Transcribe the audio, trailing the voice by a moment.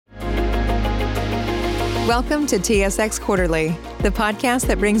Welcome to TSX Quarterly, the podcast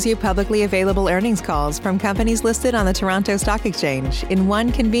that brings you publicly available earnings calls from companies listed on the Toronto Stock Exchange in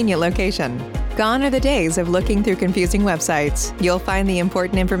one convenient location. Gone are the days of looking through confusing websites. You'll find the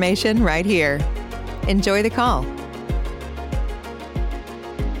important information right here. Enjoy the call.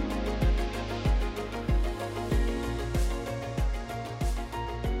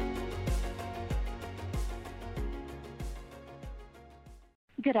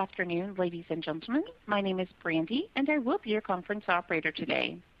 Good afternoon, ladies and gentlemen. My name is Brandy, and I will be your conference operator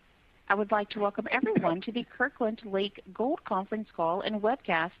today. I would like to welcome everyone to the Kirkland Lake Gold conference call and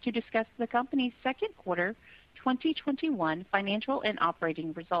webcast to discuss the company's second quarter 2021 financial and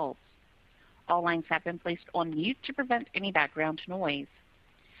operating results. All lines have been placed on mute to prevent any background noise.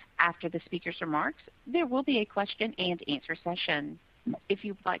 After the speaker's remarks, there will be a question and answer session. If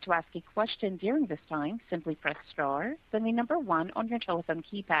you would like to ask a question during this time, simply press star, then the number 1 on your telephone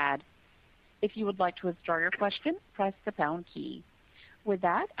keypad. If you would like to withdraw your question, press the pound key. With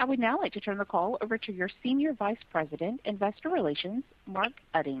that, I would now like to turn the call over to your Senior Vice President, Investor Relations, Mark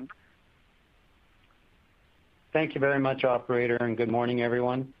Udding. Thank you very much, operator, and good morning,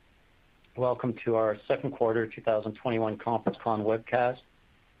 everyone. Welcome to our second quarter 2021 conference call and webcast.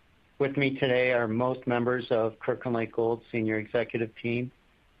 With me today are most members of Kirkland Lake Gold senior executive team.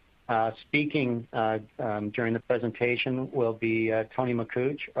 Speaking during the presentation will be Tony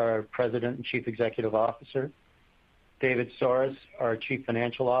Makuch, our President and Chief Executive Officer, David Soares, our Chief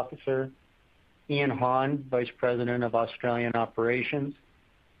Financial Officer, Ian Hahn, Vice President of Australian Operations,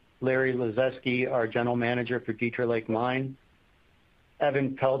 Larry Lazeski, our General Manager for Detour Lake Mine,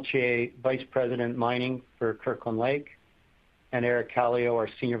 Evan Peltier, Vice President Mining for Kirkland Lake, and Eric Kallio, our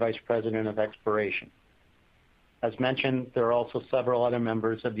Senior Vice President of Exploration. As mentioned, there are also several other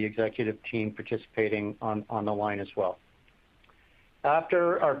members of the executive team participating on the line as well.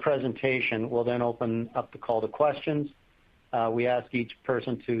 After our presentation, we'll then open up the call to questions. We ask each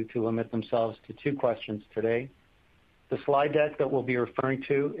person to limit themselves to 2 questions today. The slide deck that we'll be referring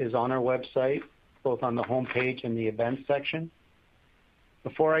to is on our website, both on the homepage and the events section.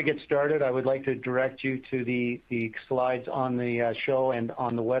 Before I get started, I would like to direct you to the slides on the show and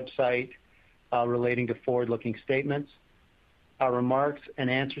on the website relating to forward-looking statements. Our remarks and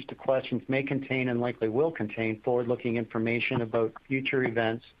answers to questions may contain and likely will contain forward-looking information about future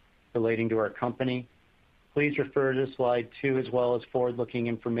events relating to our company. Please refer to slide 2 as well as forward-looking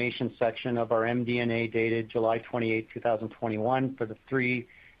information section of our MD&A dated July 28, 2021 for the 3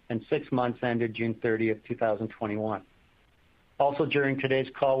 and 6 months ended June 30th, 2021. Also, during today's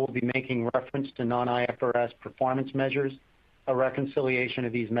call, we'll be making reference to non-IFRS performance measures. A reconciliation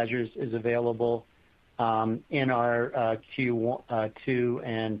of these measures is available in our Q2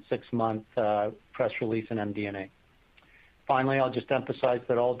 and 6-month press release and MD&A. Finally, I'll just emphasize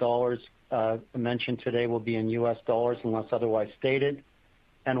that all dollars mentioned today will be in U.S. dollars unless otherwise stated.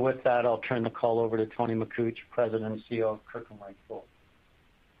 And with that, I'll turn the call over to Tony Makuch, President and CEO of Kirkland Lake Gold.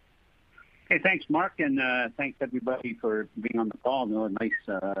 Hey, thanks, Mark, and thanks everybody for being on the call. A nice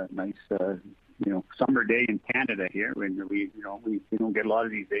summer day in Canada here. When we don't get a lot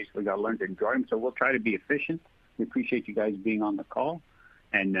of these days, so we got to learn to enjoy them. So we'll try to be efficient. We appreciate you guys being on the call,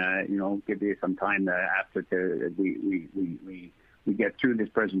 and give you some time after we get through this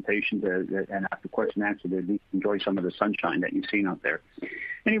presentation and after question and answer to at least enjoy some of the sunshine that you've seen out there.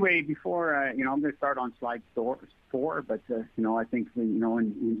 Anyway, before I'm going to start on slide 4, but I think we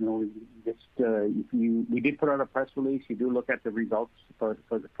did put out a press release. You do look at the results for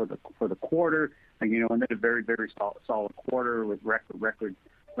the quarter, and and then a very, very solid quarter with record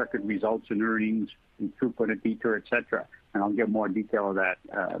results and earnings and throughput at Detour, etc. And I'll give more detail of that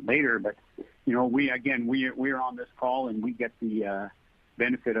later. But we're on this call and we get the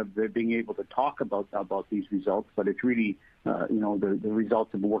benefit of being able to talk about these results, but it's really the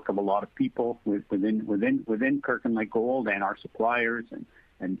results of the work of a lot of people within Kirkland Lake Gold and our suppliers and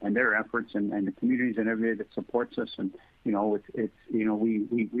their efforts and the communities and everybody that supports us. And we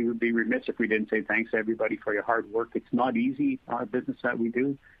would be remiss if we didn't say thanks to everybody for your hard work. It's not easy, our business that we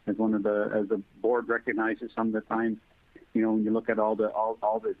do, as the board recognizes some of the time. When you look at all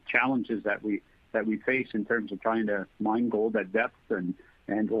the challenges that we face in terms of trying to mine gold at depth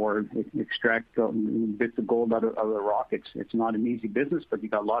or extract bits of gold out of the rock, it's not an easy business, but you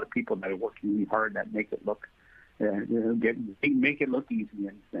got a lot of people that are working really hard that make it look easy.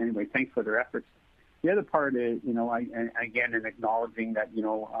 And anyway, thanks for their efforts. The other part is, in acknowledging that,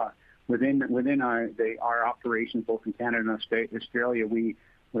 within our operations, both in Canada and Australia,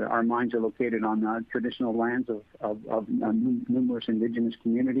 our mines are located on traditional lands of numerous Indigenous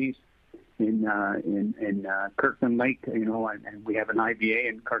communities. in Kirkland Lake, and we have an IBA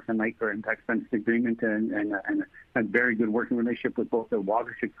in Kirkland Lake, or impact fenced agreement, and a very good working relationship with both the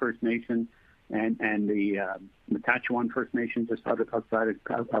Watershik First Nation and the Matachewan First Nation just outside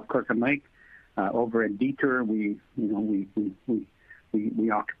of Kirkland Lake. Over at Detour, we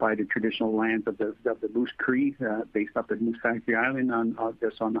occupy the traditional lands of the Moose Cree, based up at Moose Factory Island on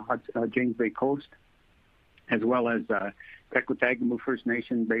the James Bay coast, as well as Tequitagamu First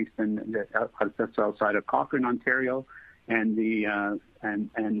Nation based in just outside of Cochrane, Ontario, and the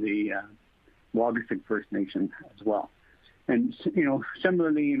Watershik First Nation as well. And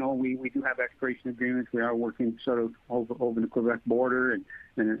similarly, we do have exploration agreements. We are working sort of over the Quebec border, and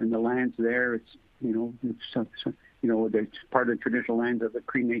the lands there. It's it's part of the traditional lands of the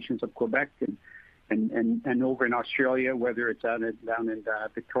Cree Nations of Quebec, and over in Australia, whether it's down in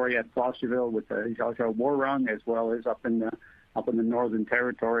Victoria at Fosterville with the Jaja Warrung, as well as up in the Northern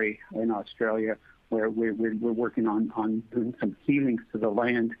Territory in Australia, where we're working on doing some healings to the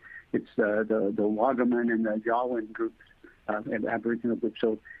land. It's the Wagaman and the Jawoyn groups, and Aboriginal groups.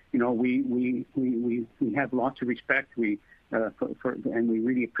 So we have lots of respect. And we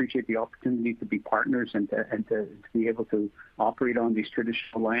really appreciate the opportunity to be partners and to be able to operate on these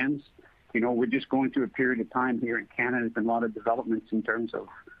traditional lands. We're just going through a period of time here in Canada. There's been a lot of developments in terms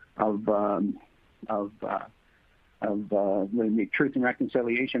of the Truth and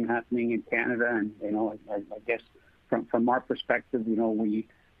Reconciliation happening in Canada, and I guess from our perspective, we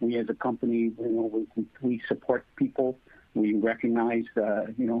as a company, we support people. We recognize,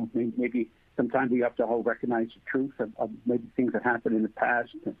 maybe sometimes we have to all recognize the truth of maybe things that happened in the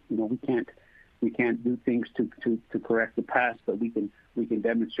past. We can't do things to correct the past, but we can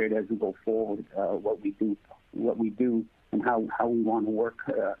demonstrate as we go forward what we do and how we want to work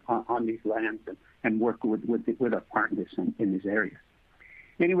on these lands and work with our partners in these areas.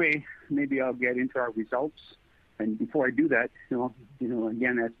 Anyway, maybe I'll get into our results. And before I do that,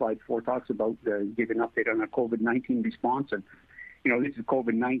 again, as slide 4 talks about, give an update on our COVID-19 response. And this is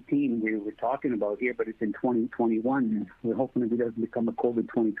COVID-19 we were talking about here, but it's in 2021. And we're hoping it doesn't become a COVID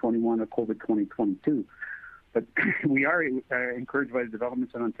 2021 or COVID 2022. But we are encouraged by the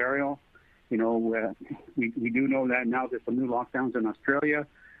developments in Ontario. We do know that now there's some new lockdowns in Australia,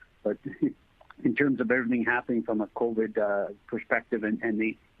 but in terms of everything happening from a COVID perspective and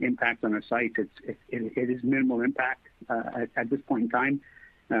the impact on our site, it is minimal impact at this point in time.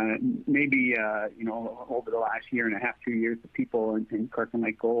 Maybe over the last year and a half, 2 years, the people in Kirkland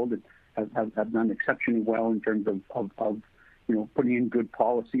Lake Gold have done exceptionally well in terms of putting in good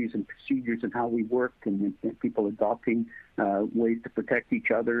policies and procedures and how we work, and people adopting ways to protect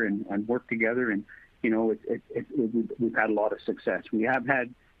each other and work together. And we've had a lot of success. We have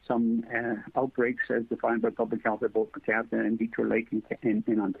had some outbreaks as defined by public health at both Pocatha and Detour Lake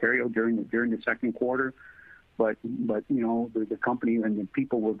in Ontario during the second quarter. But the company and the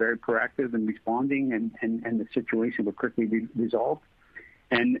people were very proactive in responding, and the situation was quickly resolved.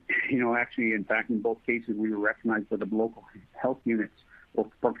 And actually, in fact, in both cases, we were recognized by the local health units, both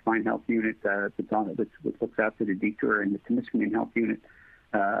the Porcupine Health Unit, which looks after the Detour, and the Temiskaming Health Unit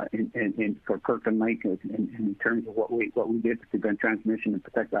for Kirkland Lake, in terms of what we did to prevent transmission and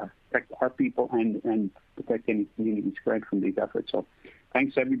protect our people and protect any community spread from these efforts. So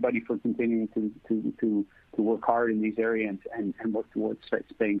thanks everybody for continuing to work hard in these areas and work towards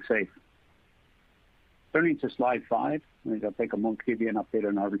staying safe. Turning to slide 5, I'll take a moment to give you an update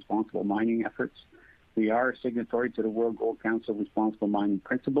on our responsible mining efforts. We are a signatory to the World Gold Council Responsible Mining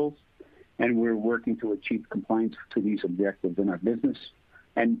Principles, and we're working to achieve compliance to these objectives in our business.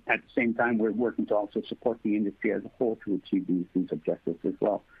 And at the same time, we're working to also support the industry as a whole to achieve these objectives as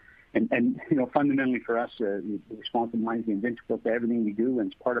well. And fundamentally for us, responsible mining is integral to everything we do,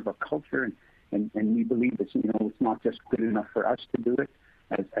 and it's part of our culture. And we believe it's not just good enough for us to do it.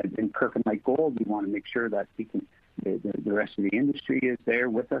 As in Kirkland Lake Gold, we want to make sure that the rest of the industry is there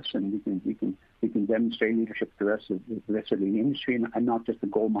with us, and we can demonstrate leadership to the rest of the industry, and not just the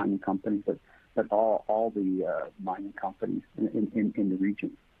gold mining companies, but all the mining companies in the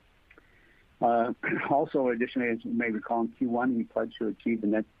region. Also, additionally, as you may recall, in Q1, we pledged to achieve the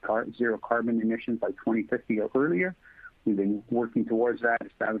net zero carbon emissions by 2050 or earlier. We've been working towards that,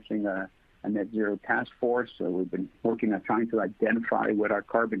 establishing a net zero task force. So we've been working on trying to identify what our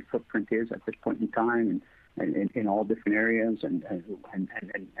carbon footprint is at this point in time, and in all different areas, and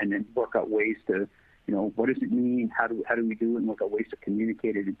then work out ways to, what does it mean? How do we do it, and work out ways to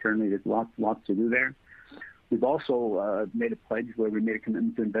communicate it internally? There's lots to do there. We've also made a pledge where we made a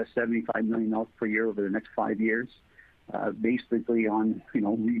commitment to invest $75 million per year over the next 5 years, basically on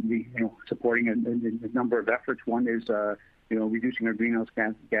supporting a number of efforts. One is reducing our greenhouse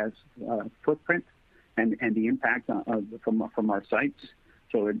gas footprint and the impact from our sites.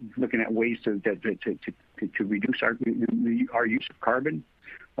 So we're looking at ways to reduce our use of carbon.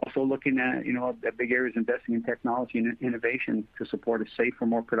 Also looking at, at big areas investing in technology and innovation to support a safer,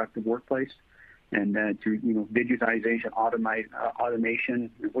 more productive workplace, and to digitization, automation,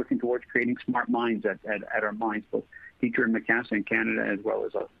 working towards creating smart mines at our mines, both Detour and Macassa in Canada, as well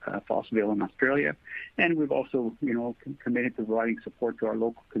as Fossville in Australia. And we've also, committed to providing support to our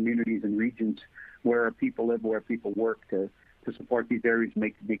local communities and regions where our people live, where people work, to support these areas,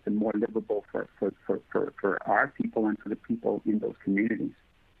 make them more livable for our people and for the people in those communities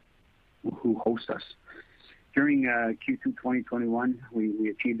who host us. During Q2 2021, we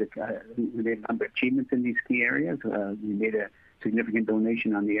achieved we made a number of achievements in these key areas. We made a significant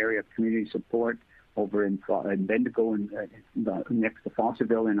donation on the area of community support over in Bendigo and next to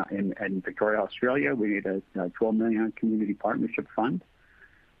Fossville in Victoria, Australia. We made a $12 million community partnership fund.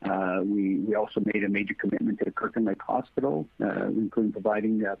 We also made a major commitment to the Kirkland Lake Hospital, including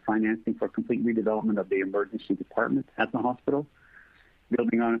providing financing for complete redevelopment of the emergency department at the hospital.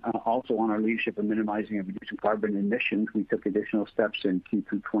 Building also on our leadership in minimizing and reducing carbon emissions, we took additional steps in Q2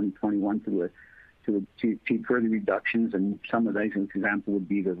 2021 to achieve further reductions, and some of these, an example, would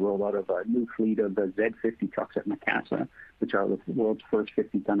be the rollout of a new fleet of the Z50 trucks at Macassa, which are the world's first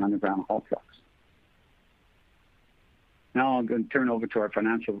 50-ton underground haul trucks. Now I'm going to turn over to our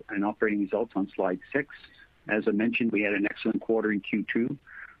financial and operating results on slide 6. As I mentioned, we had an excellent quarter in Q2,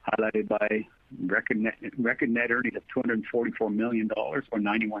 highlighted by record net earnings of $244 million, or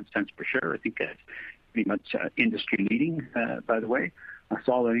 91 cents per share. I think that's pretty much industry leading, by the way. A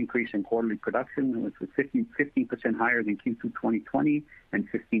solid increase in quarterly production, which was 15% higher than Q2 2020 and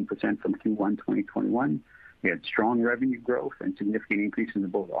 15% from Q1 2021. We had strong revenue growth and significant increases in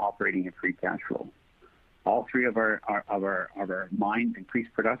both operating and free cash flow. All three of our mines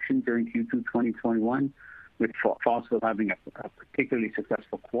increased production during Q2 2021, with Fossville having a particularly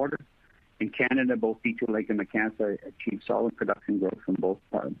successful quarter. In Canada, both Detour Lake and Macassa achieved solid production growth from both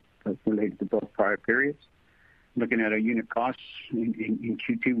related to both prior periods. Looking at our unit costs in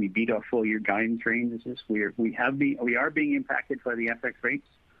Q2, we beat our full year guidance ranges. We are being impacted by the FX rates.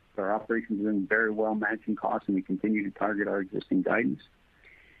 Our operations are doing very well managing costs, and we continue to target our existing guidance.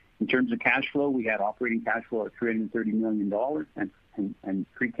 In terms of cash flow, we had operating cash flow of $330 million and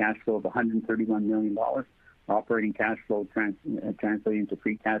free cash flow of $131 million. Operating cash flow translating into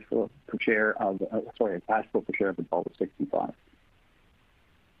free cash flow per share of cash flow per share of $1.65.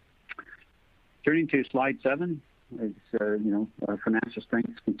 Turning to slide 7, our financial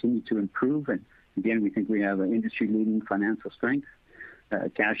strengths continue to improve, and again, we think we have an industry-leading financial strength.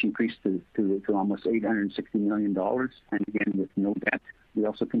 Cash increased to almost $860 million, and again, with no debt. We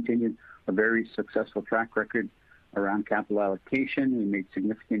also continued a very successful track record around capital allocation. We made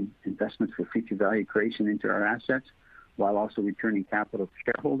significant investments for future value creation into our assets, while also returning capital to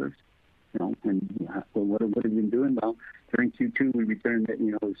shareholders. What have we been doing? Well, during Q2, we returned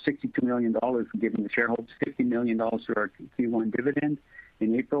 $62 million, giving the shareholders $50 million through our Q1 dividend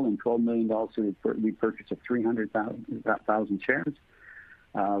in April, and $12 million through the repurchase of 300,000 shares.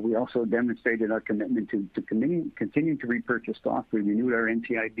 We also demonstrated our commitment to continue to repurchase stock. We renewed our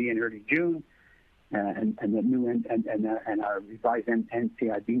NCIB in early June, and our revised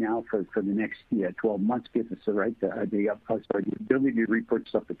NCIB now for the next 12 months gives us the ability to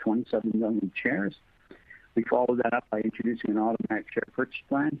repurchase up to 27 million shares. We followed that up by introducing an automatic share purchase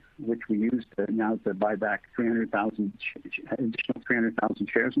plan, which we used now to buy back additional 300,000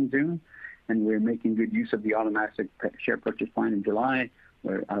 shares in June, and we're making good use of the automatic share purchase plan in July,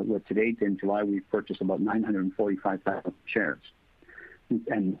 where to date in July we've purchased about 945,000 shares.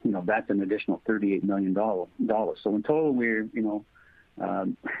 And that's an additional $38 million. So in total, we're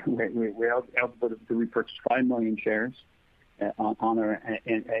eligible to repurchase 5 million shares on our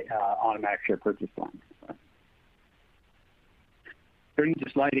automatic share purchase plan. Turning to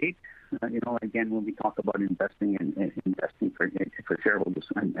slide 8, again, when we talk about investing for shareholders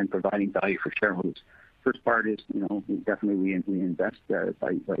and providing value for shareholders, first part is we invest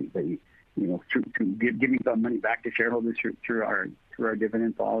by through giving some money back to shareholders through our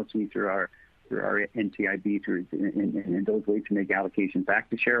dividend policy, through our NCIB, in those ways to make allocations back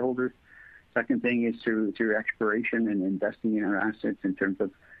to shareholders. Second thing is through exploration and investing in our assets in terms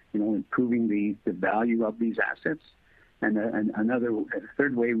of improving the value of these assets. And a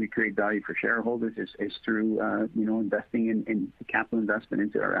third way we create value for shareholders is through investing in capital investment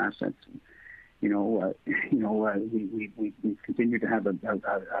into our assets. We continue to have a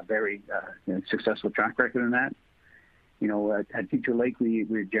very successful track record in that. At Detour Lake,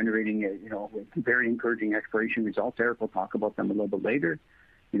 we're generating very encouraging exploration results. Eric will talk about them a little bit later.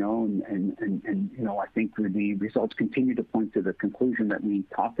 I think the results continue to point to the conclusion that we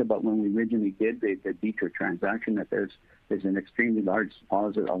talked about when we originally did the Detour transaction, that there's an extremely large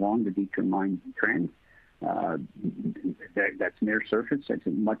deposit along the Detour mine trend that's near surface. It's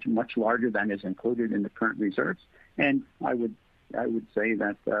much larger than is included in the current reserves. And I would say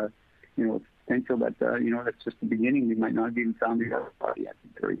that potential that that's just the beginning. We might not have even found the other part yet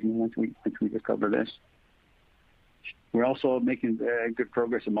once we discover this. We're also making good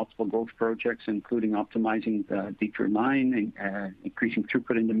progress in multiple growth projects, including optimizing the Detour mine and increasing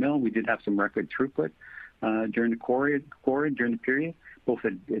throughput in the mill. We did have some record throughput during the quarry during the period, both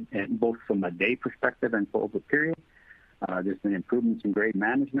from a day perspective and over the period. There's been improvements in grade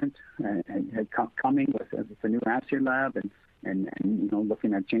management and coming with the new assay lab and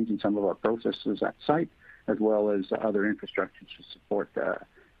looking at changing some of our processes at site, as well as other infrastructure to support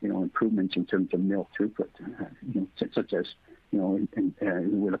improvements in terms of mill throughput, such as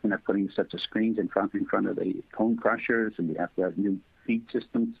we're looking at putting such as screens in front of the cone crushers, and we have to have new feed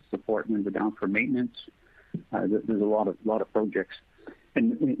systems to support when we're down for maintenance. There's a lot of projects,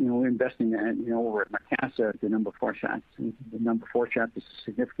 and we're investing over at Macassa, the number 4 shaft. The number 4 shaft is a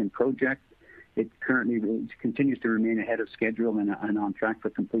significant project. It currently continues to remain ahead of schedule and on track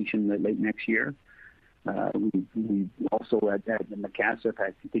for completion late next year. We also at Macassa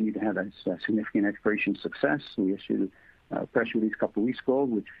have continued to have a significant exploration success. We issued a press release a couple of weeks ago,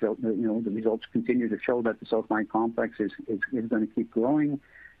 which showed the results continue to show that the South Mine complex is going to keep growing,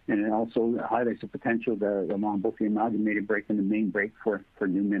 and it also highlights the potential along both the amalgamated break and the main break for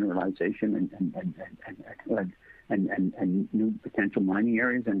new mineralization and new potential mining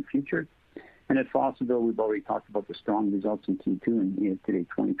areas in the future. And at Fosterville, we've already talked about the strong results in Q2 and today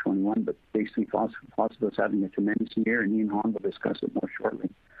 2021, but basically Fosterville's having a tremendous year, and Ian Hahn will discuss it more shortly.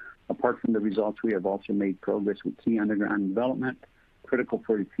 Apart from the results, we have also made progress with key underground development, critical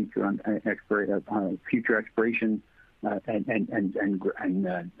for the future exploration and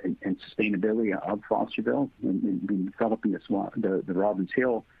sustainability of Fosterville. We've been developing the Robbins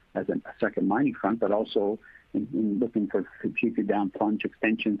Hill as a second mining front, but also in looking for future down plunge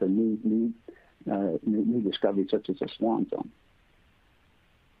extensions and new discoveries such as the Swan Zone.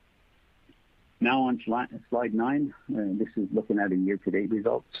 Now on slide 9, this is looking at a year-to-date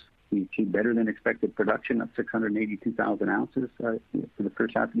results. We achieved better than expected production of 682,000 ounces for the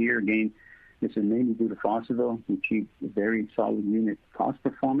first half of the year. Again, this is mainly due to Fosterville. We achieved a very solid unit cost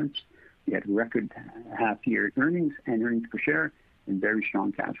performance. We had record half-year earnings and earnings per share and very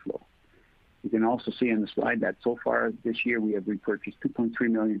strong cash flow. You can also see on the slide that so far this year we have repurchased 2.3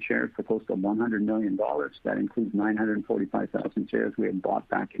 million shares for close to $100 million. That includes 945,000 shares we had bought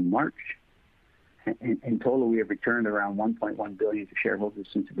back in March. In total, we have returned around $1.1 billion to shareholders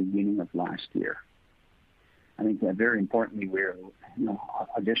since the beginning of last year. I think that very importantly, we're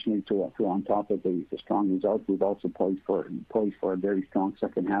additionally to on top of the strong results, we've also poised for a very strong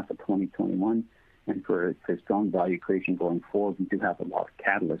second half of 2021. And for strong value creation going forward, we do have a lot of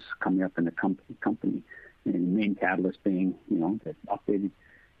catalysts coming up in the company. And the main catalyst being, the updated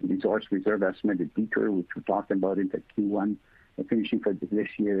resource reserve estimate at Detour, which we're talking about into Q1, finishing for this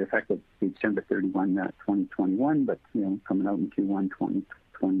year, effective December 31, 2021, but coming out in Q1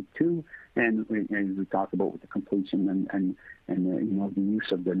 2022. And we talked about with the completion and the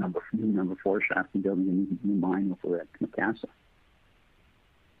use of the new number 4 shaft and building a new mine over at Macassa.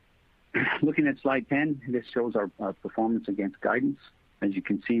 Looking at slide 10, this shows our performance against guidance. As you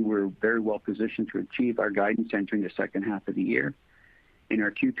can see, we're very well positioned to achieve our guidance entering the second half of the year. In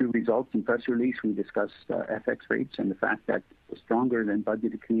our Q2 results and press release, we discussed FX rates and the fact that the stronger than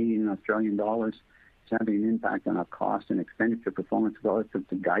budgeted Canadian and Australian dollars is having an impact on our cost and expenditure performance relative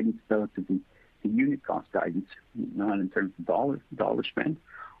to guidance, relative to unit cost guidance, not in terms of dollar spend.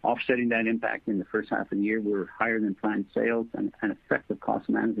 Offsetting that impact in the first half of the year, we're higher than planned sales and effective cost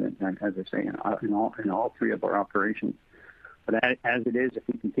management, as I say, in all 3 of our operations. But as it is, if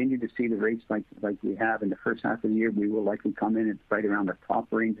we continue to see the rates like we have in the first half of the year, we will likely come in at right around the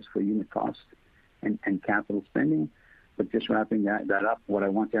top ranges for unit costs and capital spending. But just wrapping that up, what I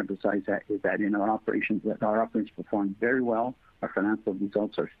want to emphasize is that in our operations perform very well. Our financial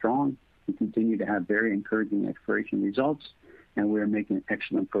results are strong. We continue to have very encouraging exploration results, and we're making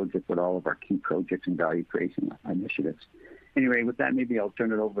excellent progress with all of our key projects and value creation initiatives. Anyway, with that, maybe I'll turn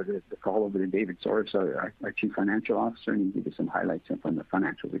the call over to David Soares, our Chief Financial Officer, and he'll give you some highlights from the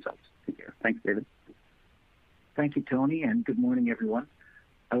financial results. Take care. Thanks, David. Thank you, Tony, and good morning, everyone.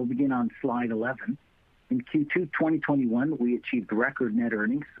 I will begin on slide 11. In Q2 2021, we achieved record net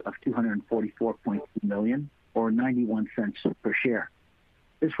earnings of $244.2 million, or 91 cents per share.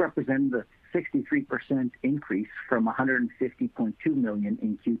 This represented a 63% increase from $150.2 million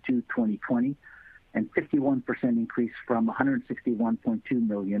in Q2 2020 and 51% increase from $161.2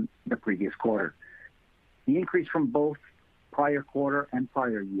 million the previous quarter. The increase from both prior quarter and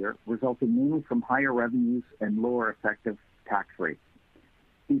prior year resulted mainly from higher revenues and lower effective tax rates.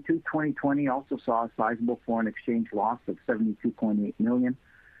 Q2 2020 also saw a sizable foreign exchange loss of $72.8 million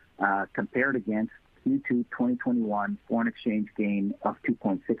compared against Q2 2021 foreign exchange gain of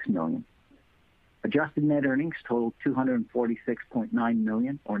 $2.6 million. Adjusted net earnings totaled $246.9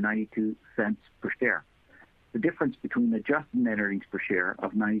 million or 92 cents per share. The difference between adjusted net earnings per share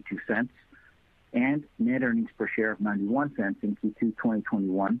of 92 cents and net earnings per share of 91 cents in Q2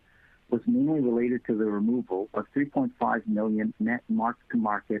 2021 was mainly related to the removal of $3.5 million net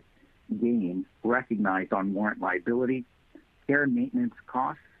mark-to-market gains recognized on warrant liability, care and maintenance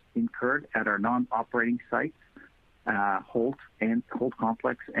costs incurred at our non-operating sites, Holt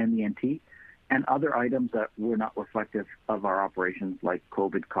Complex and the NT, and other items that were not reflective of our operations like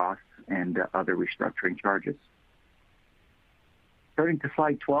COVID costs and other restructuring charges. Turning to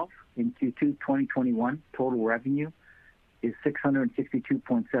slide 12, in Q2 2021, total revenue is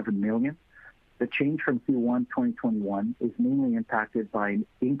 $662.7 million. The change from Q1 2021 is mainly impacted by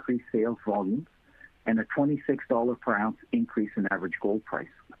increased sales volumes and a $26 per ounce increase in average gold price.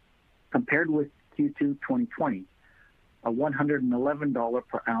 Compared with Q2 2020, a $111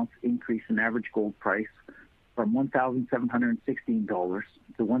 per ounce increase in average gold price from $1,716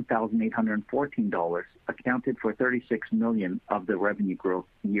 to $1,814 accounted for $36 million of the revenue growth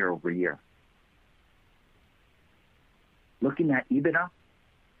year over year. Looking at EBITDA,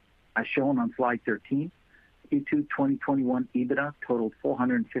 as shown on slide 13, Q2 2021 EBITDA totaled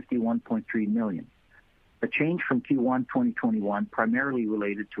 $451.3 million. The change from Q1 2021 primarily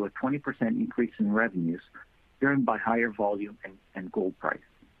related to a 20% increase in revenues driven by higher volume and gold price.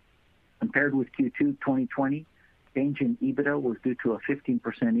 Compared with Q2 2020, change in EBITDA was due to a 15%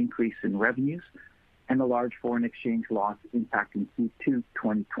 increase in revenues and a large foreign exchange loss impacting Q2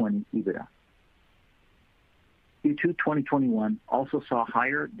 2020 EBITDA. Q2 2021 also saw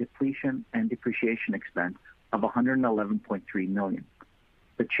higher depletion and depreciation expense of $111.3 million.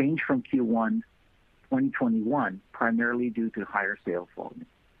 The change from Q1 2021 primarily due to higher sales volume.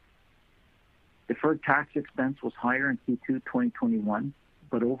 Deferred tax expense was higher in Q2 2021,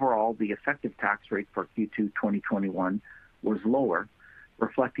 but overall the effective tax rate for Q2 2021 was lower,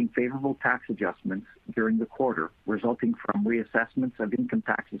 reflecting favorable tax adjustments during the quarter resulting from reassessments of income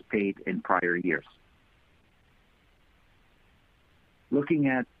taxes paid in prior years. Looking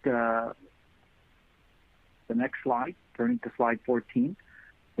at the next slide, turning to slide 14,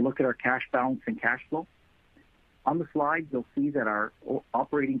 we'll look at our cash balance and cash flow. On the slide, you'll see that our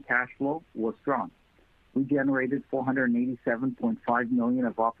operating cash flow was strong. We generated $487.5 million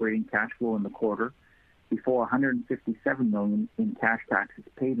of operating cash flow in the quarter before $157 million in cash taxes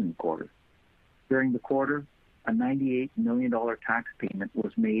paid in the quarter. During the quarter, a $98 million tax payment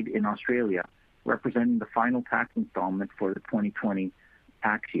was made in Australia, representing the final tax installment for the 2020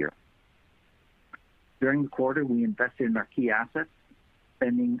 tax year. During the quarter, we invested in our key assets,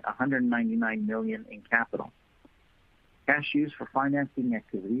 spending $199 million in capital. Cash used for financing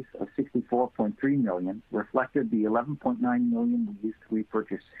activities of $64.3 million reflected the $11.9 million we used to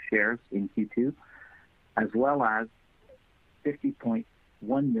repurchase shares in Q2, as well as $50.1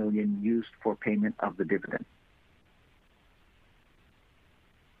 million used for payment of the dividend.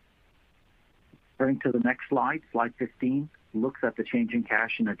 Turning to the next slide, slide 15, looks at the change in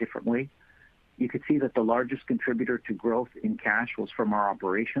cash in a different way. You can see that the largest contributor to growth in cash was from our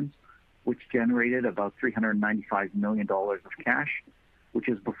operations, which generated about $395 million of cash, which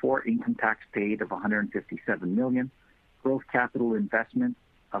is before income tax paid of $157 million, growth capital investment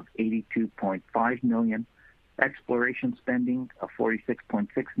of $82.5 million, exploration spending of $46.6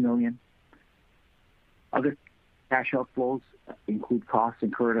 million. Other cash outflows include costs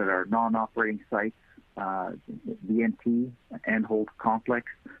incurred at our non-operating sites, the NT and Holt Complex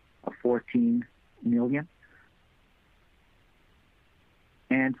of $14 million,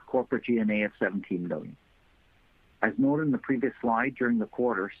 and corporate G&A of $17 million. As noted in the previous slide, during the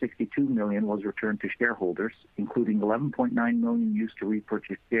quarter, $62 million was returned to shareholders, including $11.9 million used to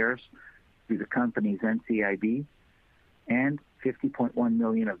repurchase shares through the company's NCIB and $50.1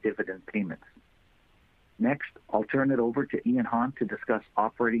 million of dividend payments. Next, I'll turn it over to Ian Hahn to discuss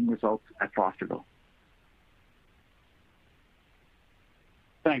operating results at Fosterville.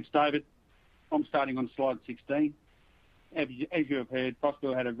 Thanks, David. I'm starting on slide 16. As you have heard,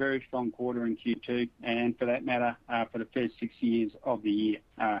 Fosterville had a very strong quarter in Q2, and for that matter, for the first 6 months of the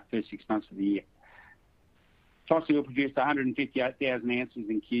year. Fosterville produced 158,000 ounces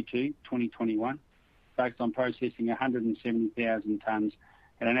in Q2 2021, based on processing 170,000 tonnes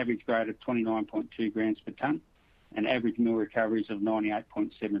at an average grade of 29.2 grams per tonne and average mill recoveries of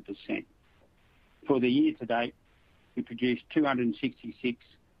 98.7%. For the year to date, we produced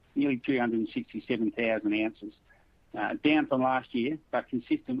nearly 267,000 ounces, down from last year, but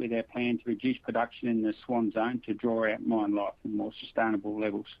consistent with our plan to reduce production in the Swan Zone to draw out mine life and more sustainable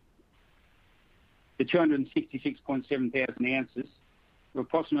levels. The 266.7 thousand ounces were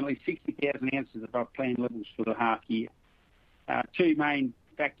approximately 60,000 ounces above planned levels for the half year. Two main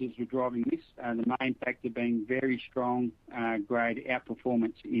factors were driving this, the main factor being very strong grade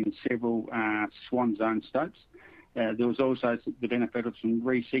outperformance in several Swan Zone stopes. There was also the benefit of some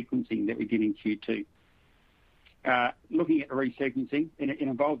resequencing that we did in Q2. Looking at the resequencing, it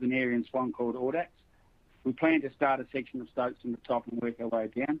involved an area in Swan called Audax. We plan to start a section of stopes from the top and work our way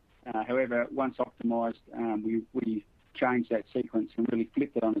down. However, once optimised, we changed that sequence and really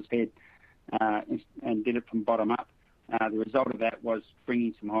flipped it on its head and did it from bottom up. The result of that was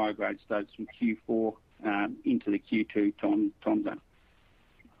bringing some higher grade stopes from Q4 into the Q2 time zone.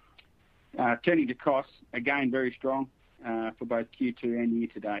 Turning to costs, again very strong for both Q2 and year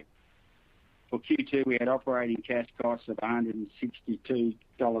to date. For Q2, we had operating cash costs of $162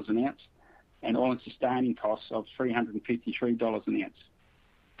 an ounce and all-in sustaining costs of $353 an ounce.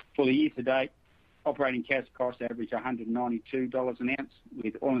 For the year to date, operating cash costs average $192 an ounce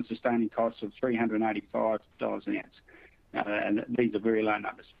with all-in sustaining costs of $385 an ounce. And these are very low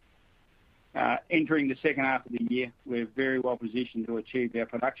numbers. Entering the second half of the year, we're very well positioned to achieve our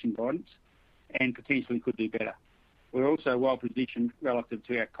production guidance and potentially could do better. We're also well positioned relative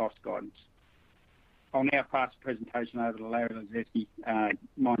to our cost guidance. I'll now pass the presentation over to Larry Lazeski,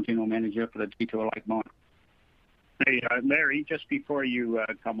 Mine General Manager for the Detour Lake Mine. Hey, Larry, just before you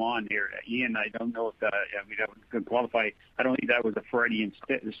come on here, Ian, I don't know if that could qualify. I don't think that was a Freudian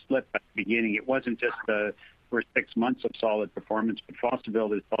slip at the beginning. It wasn't just the first 6 months of solid performance, but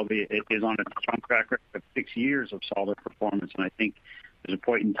Fosterville is on a strong track record of 6 years of solid performance. And I think there's a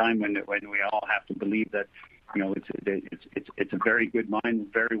point in time when we all have to believe that it's a very good mine,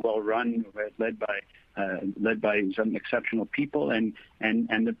 very well run, led by some exceptional people, and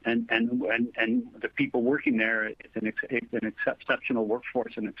the people working there. It's an exceptional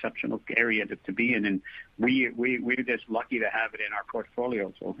workforce, an exceptional area to be in, and we're just lucky to have it in our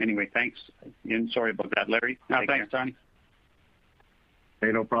portfolio. So anyway, thanks, Ian. Sorry about that, Larry. No, thanks, Tony.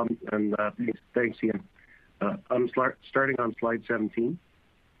 Hey, no problem, and thanks, Ian. I'm starting on slide 17.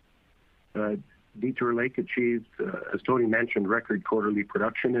 Detour Lake achieved, as Tony mentioned, record quarterly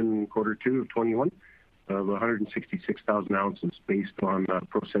production in quarter 2 of 21 of 166,000 ounces based on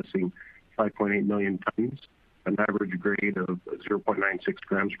processing 5.8 million tons, an average grade of 0.96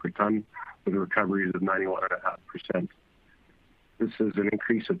 grams per ton with recoveries of 91.5%. This is an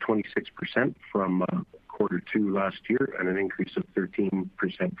increase of 26% from quarter 2 last year and an increase of 13%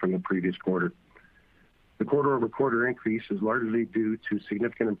 from the previous quarter. The quarter-over-quarter increase is largely due to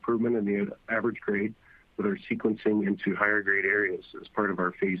significant improvement in the average grade with our sequencing into higher grade areas as part of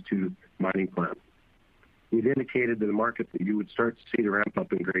our phase 2 mining plan. We'd indicated to the market that you would start to see the ramp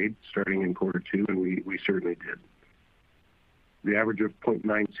up in grade starting in quarter 2, and we certainly did. The average of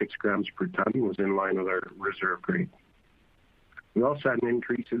 0.96 grams per ton was in line with our reserve grade. We also had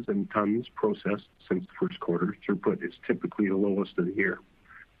increases in tons processed since the first quarter. Throughput is typically the lowest of the year.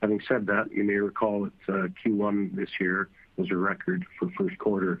 Having said that, you may recall that Q1 this year was a record for first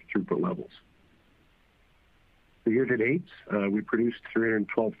quarter throughput levels. The year to date, we produced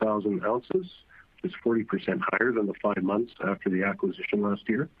 312,000 ounces, which is 40% higher than the 5 months after the acquisition last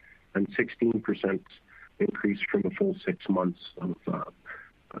year, and 16% increase from the full 6 months of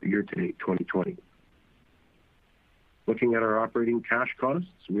year to date 2020. Looking at our operating cash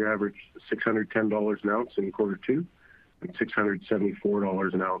costs, we averaged $610 an ounce in quarter 2 and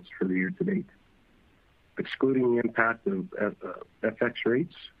 $674 an ounce for the year to date. Excluding the impact of FX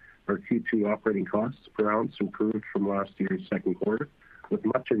rates, our Q2 operating costs per ounce improved from last year's second quarter, with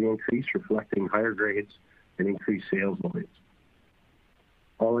much of the increase reflecting higher grades and increased sales volumes.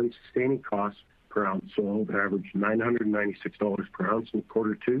 All-in sustaining costs per ounce sold averaged $996 per ounce in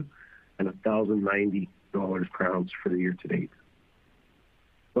quarter 2 and $1,090 per ounce for the year to date.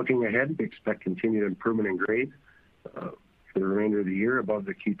 Looking ahead, we expect continued improvement in grade for the remainder of the year above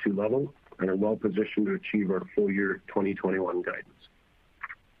the Q2 level and are well positioned to achieve our full year 2021 guidance.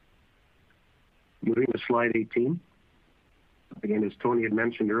 Moving to slide 18. Again, as Tony had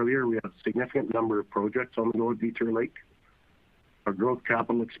mentioned earlier, we have a significant number of projects on the go at Detour Lake. Our growth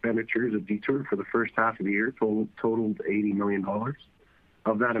capital expenditures at Detour for the first half of the year totaled $80 million.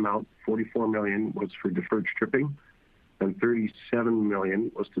 Of that amount, $44 million was for deferred stripping, and $37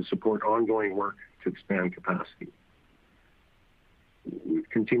 million was to support ongoing work to expand capacity. We've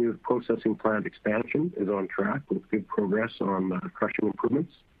continued processing plant expansion is on track with good progress on crushing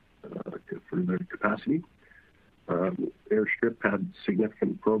improvements for the capacity. Airstrip had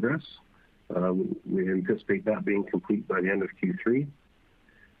significant progress. We anticipate that being complete by the end of Q3.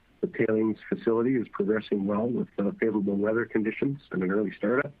 The tailings facility is progressing well with favorable weather conditions and an early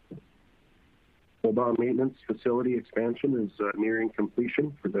startup. Mobile maintenance facility expansion is nearing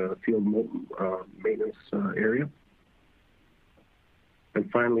completion for the field maintenance area. And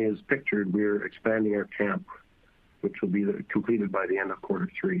finally, as pictured, we're expanding our camp, which will be completed by the end of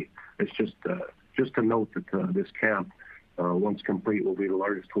Q3. It's just to note that this camp, once complete, will be the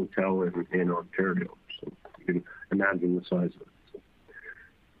largest hotel in Ontario. So you can imagine the size of it. So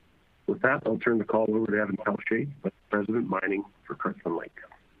with that, I'll turn the call over to Evan Pelche, Vice President, Mining for Kirkland Lake.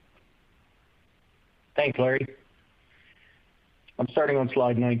 Thanks, Larry. I'm starting on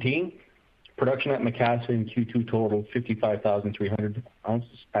slide 19. Production at Macassa in Q2 totaled 55,300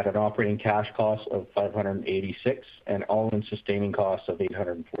 ounces at an operating cash cost of $586 and all-in sustaining costs of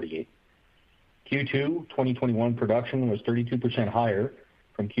 $848. Q2 2021 production was 32% higher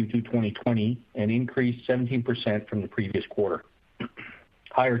from Q2 2020 and increased 17% from the previous quarter.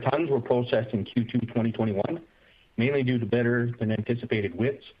 Higher tons were processed in Q2 2021, mainly due to better than anticipated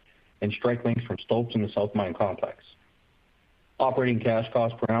widths and strike lengths from stopes in the South Mine complex. Operating cash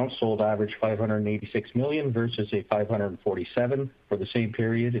cost per ounce sold averaged $586 million versus a $547 for the same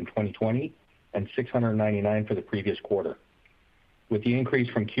period in 2020 and $699 for the previous quarter, with the increase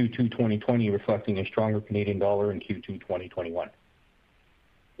from Q2 2020 reflecting a stronger Canadian dollar in Q2 2021.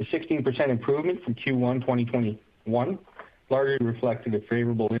 The 16% improvement from Q1 2021 largely reflected a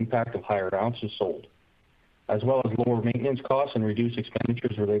favorable impact of higher ounces sold, as well as lower maintenance costs and reduced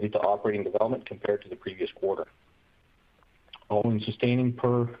expenditures related to operating development compared to the previous quarter. All-in sustaining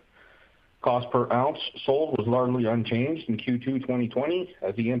cost per ounce sold was largely unchanged in Q2 2020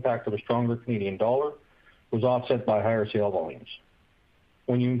 as the impact of a stronger Canadian dollar was offset by higher sale volumes.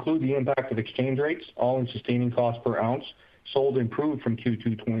 When you include the impact of exchange rates, all-in sustaining cost per ounce sold improved from Q2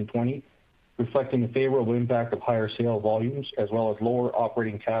 2020, reflecting the favorable impact of higher sale volumes as well as lower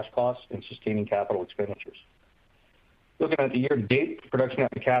operating cash costs and sustaining capital expenditures. Looking at the year-to-date, production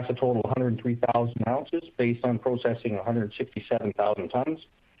at Macassa totaled 103,000 ounces based on processing 167,000 tons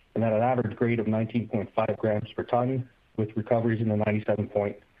and at an average grade of 19.5 grams per ton with recoveries in the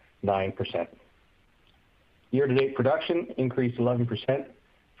 97.9%. Year-to-date production increased 11%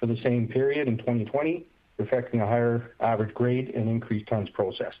 for the same period in 2020, reflecting a higher average grade and increased tons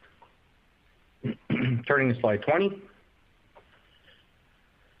processed. Turning to slide 20.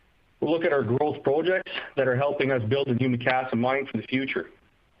 We'll look at our growth projects that are helping us build a new Macassa mine for the future.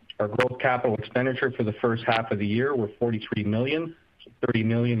 Our growth capital expenditure for the first half of the year were $43 million, $30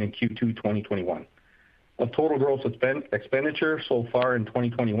 million in Q2 2021. Of total growth expenditure so far in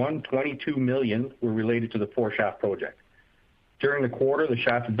 2021, $22 million were related to the 4-shaft project. During the quarter, the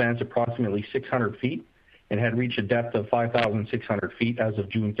shaft advanced approximately 600 feet and had reached a depth of 5,600 feet as of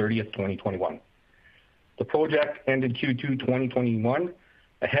June 30th, 2021. The project ended Q2 2021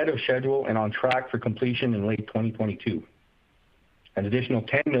 ahead of schedule and on track for completion in late 2022. An additional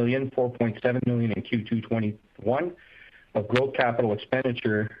 $10 million, $4.7 million in Q2 2021 of growth capital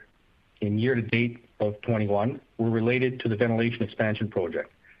expenditure in year-to-date of 21 were related to the ventilation expansion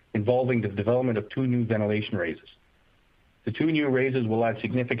project, involving the development of 2 new ventilation raises. The 2 new raises will add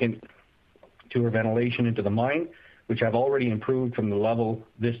significant to our ventilation into the mine, which have already improved from the level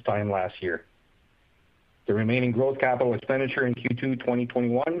this time last year. The remaining growth capital expenditure in Q2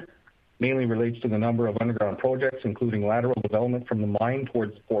 2021 mainly relates to the number of underground projects, including lateral development from the mine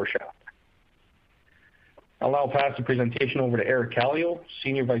towards the 4-shaft. I'll now pass the presentation over to Eric Kallio,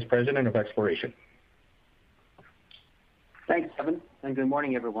 Senior Vice President of Exploration. Thanks, Evan, and good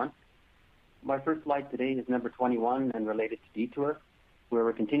morning, everyone. My first slide today is number 21 and related to Detour, where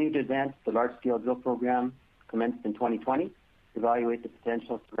we're continuing to advance the large-scale drill program commenced in 2020 to evaluate the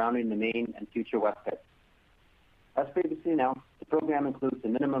potential surrounding the main and future west pits. As previously announced, the program includes a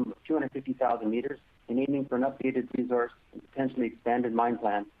minimum of 250,000 meters and aiming for an updated resource and potentially expanded mine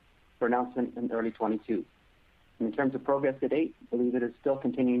plan for announcement in early 22. And in terms of progress to date, I believe it is still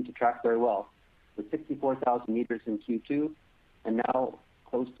continuing to track very well, with 64,000 meters in Q2 and now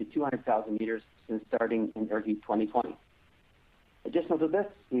close to 200,000 meters since starting in early 2020. Additional to this,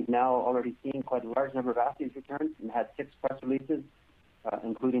 we've now already seen quite a large number of assays returned and had 6 press releases,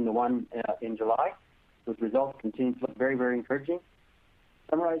 including the one in July, with results continuing to look very, very encouraging.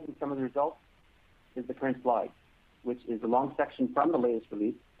 Summarizing some of the results is the current slide. which is a long section from the latest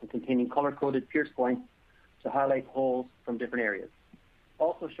release and containing color-coded pierce points to highlight holes from different areas.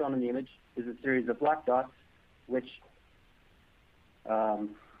 Also shown in the image is a series of black dots, which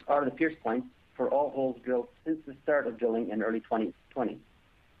are the pierce points for all holes drilled since the start of drilling in early 2020.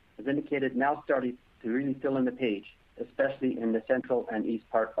 As indicated, now starting to really fill in the page, especially in the central and east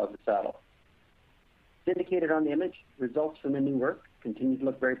part of the saddle. As indicated on the image, results from the new work continue to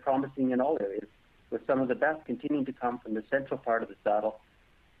look very promising in all areas, with some of the best continuing to come from the central part of the saddle,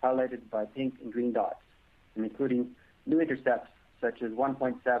 highlighted by pink and green dots, and including new intercepts such as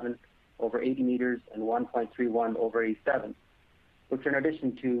 1.7 over 80 meters and 1.31 over 87, which are in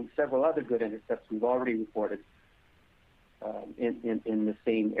addition to several other good intercepts we've already reported in the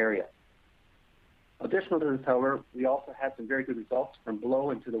same area. Additional to this, however, we also had some very good results from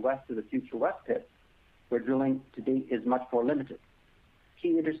below and to the west of the future west pit, where drilling to date is much more limited.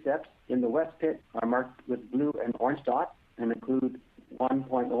 Key intercepts in the west pit are marked with blue and orange dots and include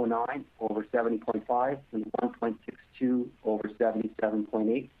 1.09 over 70.5 and 1.62 over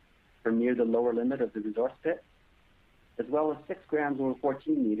 77.8 from near the lower limit of the resource pit, as well as 6 grams over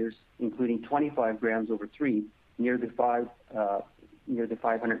 14 meters, including 25 grams over 3 near the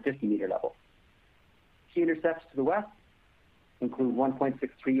 550 meter level. Key intercepts to the west include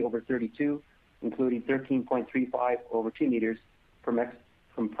 1.63 over 32, including 13.35 over 2 meters from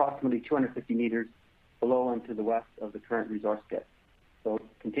approximately 250 meters below and to the west of the current resource pit. So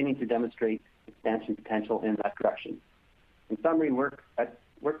continuing to demonstrate expansion potential in that direction. In summary, work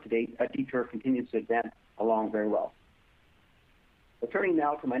to date at Detour continues to advance along very well. So turning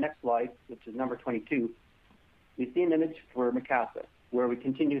now to my next slide, which is number 22, we see an image for Macassa, where we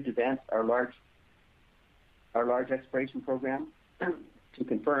continue to advance our large exploration program to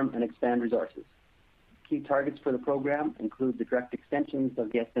confirm and expand resources. Key targets for the program include the direct extensions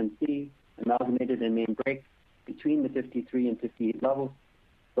of the SMC, amalgamated and main break between the 53 and 58 levels,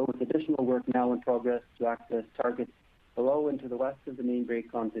 but with additional work now in progress to access targets below and to the west of the main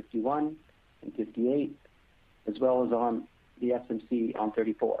break on 51 and 58, as well as on the SMC on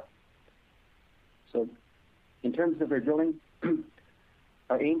 34. So in terms of our drilling,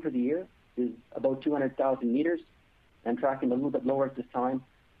 our aim for the year is about 200,000 meters and tracking a little bit lower at this time,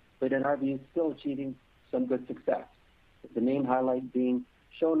 but in our view, still achieving some good success, with the main highlight being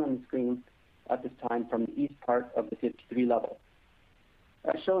shown on the screen at this time from the east part of the 53 level.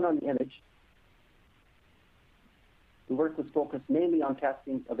 As shown on the image, the work was focused mainly on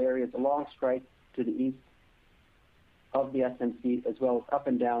testing of areas along strike to the east of the SMC, as well as up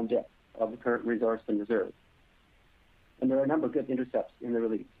and down dip of the current resource and reserve. And there are a number of good intercepts in the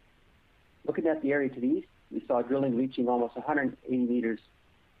release. Looking at the area to the east, we saw drilling reaching almost 180 meters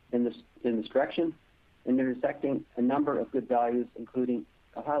in this direction and intersecting a number of good values, including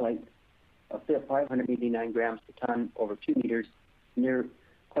a highlight of 589 grams per ton over 2 meters,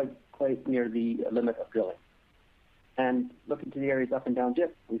 quite near the limit of drilling. And looking to the areas up and down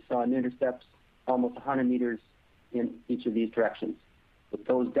dip, we saw new intercepts almost 100 meters in each of these directions, with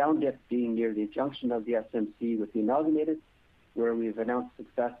those down dip being near the junction of the SMC with the amalgamated, where we've announced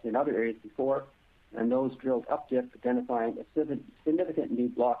success in other areas before, and those drilled up dip identifying a significant new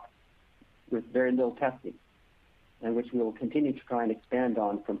block with very little testing, and which we will continue to try and expand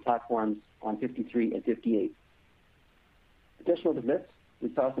on from platforms on 53 and 58. Additional to this,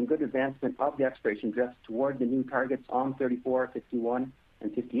 we saw some good advancement of the exploration drifts toward the new targets on 34, 51,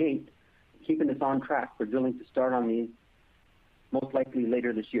 and 58, keeping us on track for drilling to start on these most likely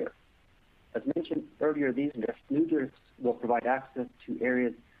later this year. As mentioned earlier, these new drifts will provide access to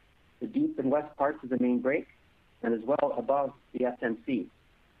areas the deep and west parts of the main break, and as well above the SMC,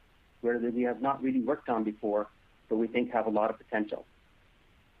 where we have not really worked on before, but we think have a lot of potential.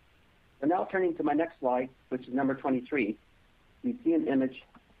 So now turning to my next slide, which is number 23, we see an image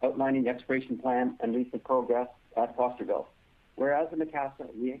outlining the exploration plan and recent progress at Fosterville. Whereas in Macassa,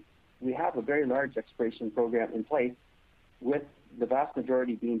 we have a very large exploration program in place, with the vast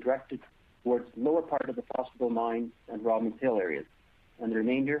majority being directed towards the lower part of the Fosterville mine and Robbins Hill areas, and the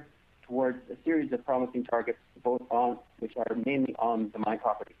remainder towards a series of promising targets, which are mainly on the mine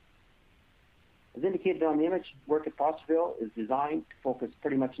property. As indicated on the image, work at Fosterville is designed to focus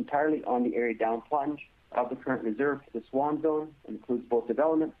pretty much entirely on the area down plunge of the current reserve to the Swan Zone, and includes both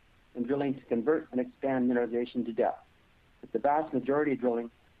development and drilling to convert and expand mineralization to depth, with the vast majority of drilling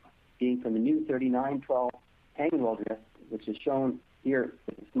being from the new 3912 hanging wall drift, which is shown here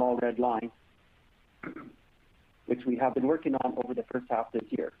with a small red line, which we have been working on over the first half of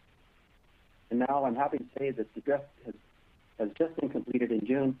this year. And now I'm happy to say that the drift has just been completed in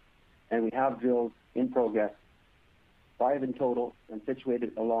June, and we have drills in progress, 5 in total, and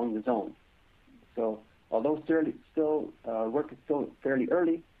situated along the zone. So Although work is still fairly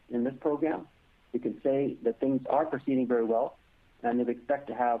early in this program, we can say that things are proceeding very well, and we expect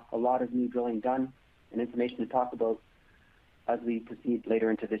to have a lot of new drilling done and information to talk about as we proceed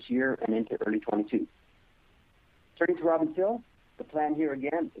later into this year and into early 22. Turning to Robbins Hill, the plan here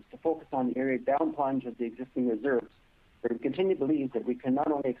again is to focus on the area down plunge of the existing reserves, where we continue to believe that we can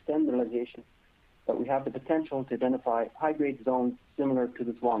not only extend mineralization, but we have the potential to identify high-grade zones similar to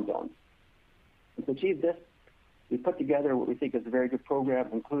the Swan zones. And to achieve this, we put together what we think is a very good program,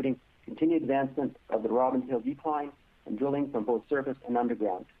 including continued advancement of the Robbins Hill decline and drilling from both surface and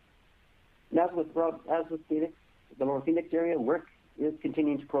underground. And as with Phoenix, the Lower Phoenix area, work is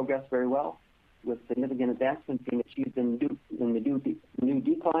continuing to progress very well, with significant advancement being achieved in the new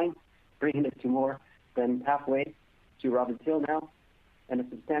decline, bringing it to more than halfway to Robbins Hill now, and a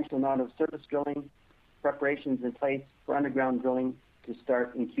substantial amount of surface drilling preparations in place for underground drilling to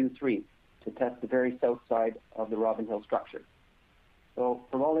start in Q3 to test the very south side of the Robbins Hill structure. So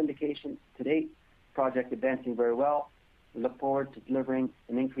from all indications to date, project advancing very well. We look forward to delivering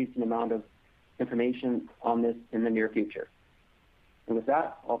an increasing amount of information on this in the near future. And with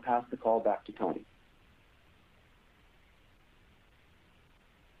that, I'll pass the call back to Tony.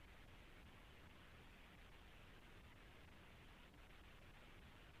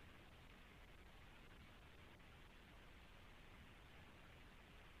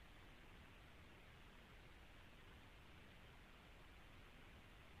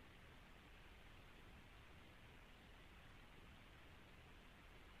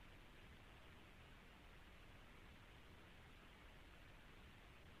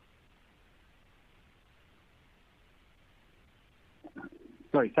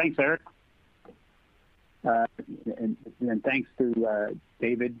 Sorry, thanks, Eric. And thanks to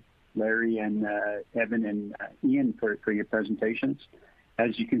David, Larry, and Evan and Ian for your presentations.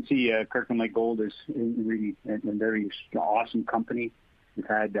 As you can see, Kirkland Lake Gold is really a very awesome company. We've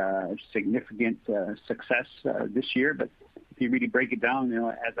had significant success this year, but if you really break it down,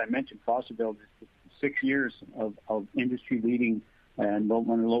 as I mentioned, Fosterville, 6 years of industry-leading and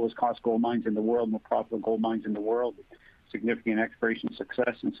one of the lowest cost gold mines in the world, more profitable gold mines in the world. Significant exploration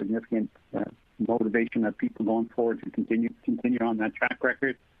success and significant motivation of people going forward to continue on that track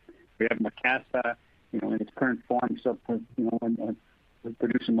record. We have Macassa, in its current form, so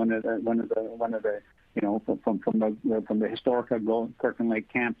producing one of the from the historical Kirkland Lake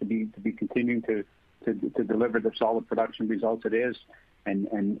camp to be continuing to deliver the solid production results it is, and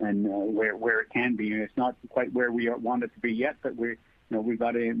where it can be. It's not quite where we want it to be yet, but we're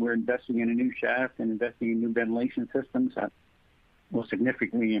investing in a new shaft and investing in new ventilation systems that will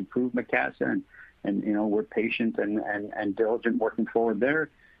significantly improve Macassa, and we're patient and diligent working forward there.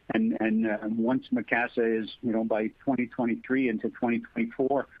 And once Macassa is, by 2023 into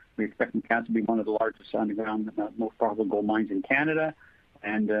 2024, we expect Macassa to be one of the largest underground, most profitable gold mines in Canada.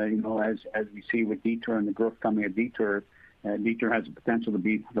 And, as we see with Detour and the growth coming at Detour, Detour has the potential to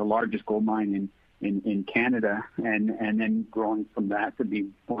be the largest gold mine in Canada, and then growing from that to be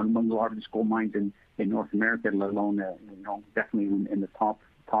one of the largest gold mines in North America, let alone, definitely in the top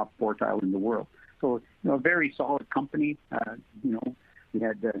quartile in the world. So, a very solid company. We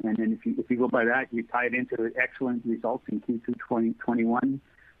had, and then if you go by that, you tie it into excellent results in Q2 2021.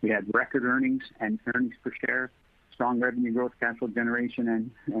 We had record earnings and earnings per share, strong revenue growth, cash flow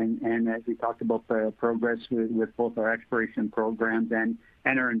generation, and as we talked about the progress with both our exploration programs and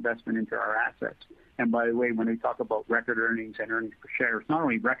our investment into our assets. And by the way, when we talk about record earnings and earnings per share, it's not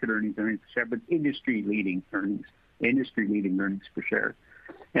only record earnings and earnings per share, but industry-leading earnings per share.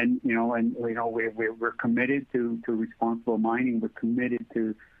 And we're committed to responsible mining. We're committed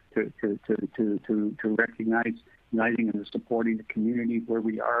to recognizing and supporting the communities where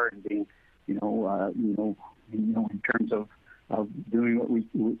we are, and being, in terms of doing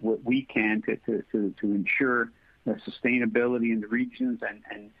what we can to ensure the sustainability in the regions,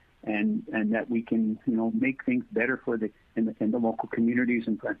 and that we can make things better in the local communities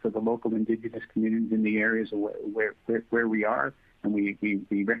and for the local Indigenous communities in the areas where we are, and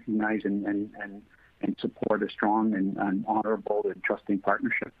we recognize and support a strong and honorable and trusting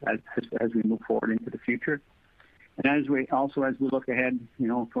partnership as we move forward into the future. And as we look ahead,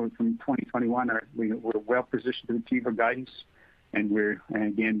 from 2021, we're well positioned to achieve our guidance. And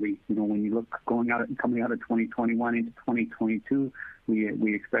when you look coming out of 2021 into 2022,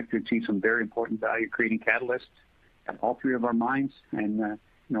 we expect to achieve some very important value-creating catalysts at all three of our mines. And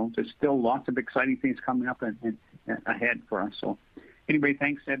there's still lots of exciting things coming up and ahead for us. So, anyway,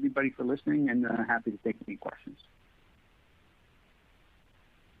 thanks to everybody for listening, and happy to take any questions.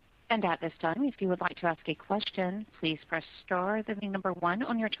 And at this time, if you would like to ask a question, please press star, then the number 1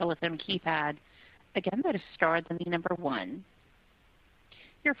 on your telephone keypad. Again, that is star, then the number 1.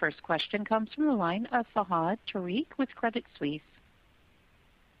 Your first question comes from the line of Fahad Tariq with Credit Suisse.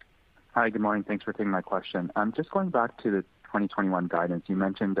 Hi, good morning. Thanks for taking my question. Just going back to the 2021 guidance, you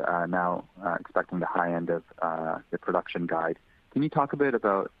mentioned now expecting the high end of the production guide. Can you talk a bit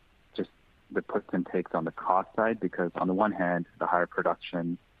about just the puts and takes on the cost side? Because on the one hand, the higher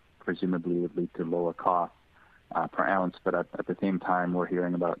production presumably would lead to lower costs per ounce, but at the same time, we're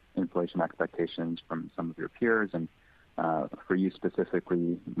hearing about inflation expectations from some of your peers, and for you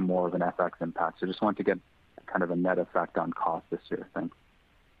specifically, more of an FX impact. So just want to get kind of a net effect on cost this year. Thanks.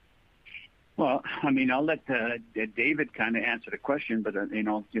 Well, I'll let David kind of answer the question, but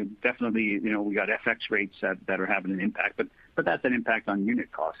definitely, we got FX rates that are having an impact, but that's an impact on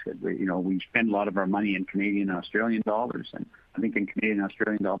unit costs. We spend a lot of our money in Canadian and Australian dollars, and I think in Canadian and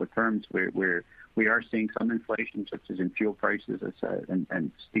Australian dollar terms, we are seeing some inflation, such as in fuel prices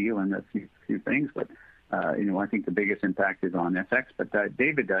and steel and a few things. But I think the biggest impact is on FX. But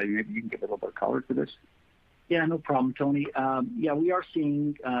David, maybe you can give a little bit of color to this. Yeah, no problem, Tony. We are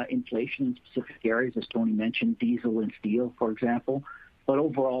seeing inflation in specific areas, as Tony mentioned, diesel and steel, for example. But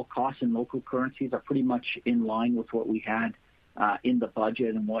overall, costs in local currencies are pretty much in line with what we had in the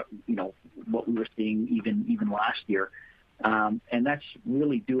budget and what we were seeing even last year. And that's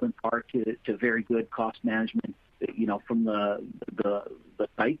really due in part to very good cost management, from the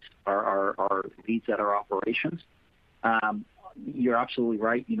sites, our leads at our operations. You're absolutely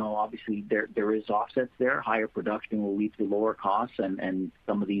right. Obviously there is offsets there. Higher production will lead to lower costs, and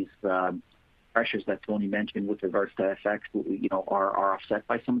some of these pressures that Tony mentioned with regards to FX, are offset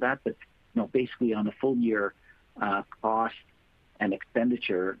by some of that. But basically on a full year cost and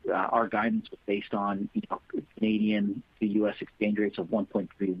expenditure, our guidance was based on Canadian to U.S. exchange rates of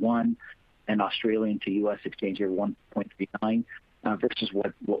 1.31 and Australian to U.S. exchange rate of 1.39. Versus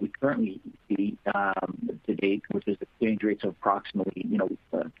what we currently see to date, which is exchange rates of approximately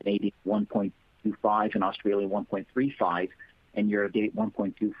Canadian 1.25 and Australian 1.35, and year to date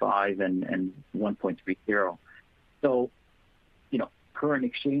 1.25 and 1.30. So, current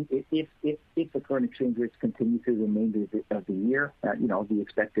exchange, if the current exchange rates continue through the remainder of the year, the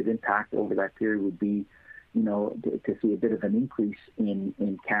expected impact over that period would be, to see a bit of an increase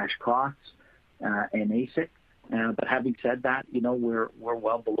in cash costs and AISC. But having said that, we're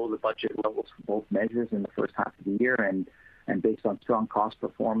well below the budget levels for both measures in the first half of the year, and based on strong cost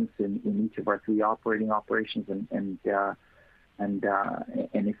performance in each of our 3 operating operations, and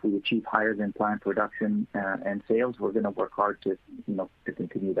if we achieve higher than planned production and sales, we're going to work hard to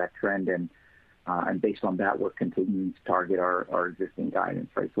continue that trend, and based on that, we're continuing to target our existing guidance.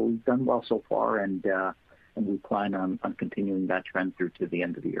 Right, so we've done well so far, and we plan on continuing that trend through to the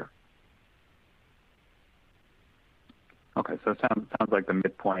end of the year. Okay, so it sounds like the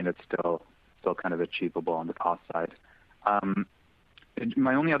midpoint is still kind of achievable on the cost side.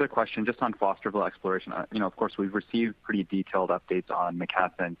 My only other question, just on Fosterville exploration, of course, we've received pretty detailed updates on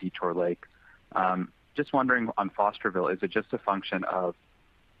Macassa and Detour Lake. Just wondering on Fosterville, is it just a function of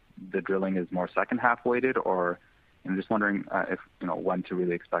the drilling is more second half weighted, or I'm just wondering if when to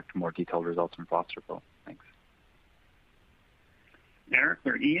really expect more detailed results from Fosterville? Thanks. Eric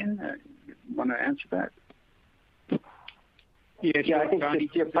or Ian, want to answer that? Yeah, I think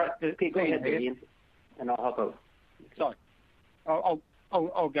go ahead, Ian, and I'll help out. Sorry,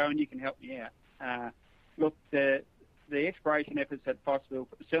 I'll go and you can help me out. Look, the exploration efforts at Fosterville,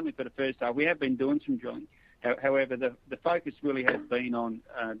 certainly for the first half, we have been doing some drilling. However, the focus really has been on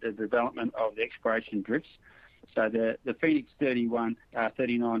the development of the exploration drifts. So the Phoenix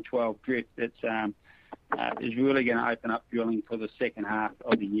 3912 drift that's is really going to open up drilling for the second half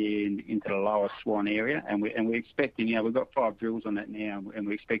of the year into the lower Swan area, and we're expecting, we've got 5 drills on that now, and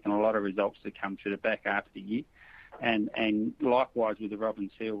we're expecting a lot of results to come through the back half of the year, and likewise with the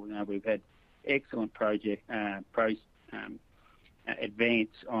Robbins Hill, we've had excellent advance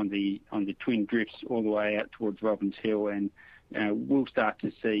on the twin drifts all the way out towards Robbins Hill, and we'll start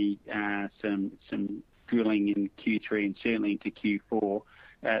to see some drilling in Q3 and certainly into Q4.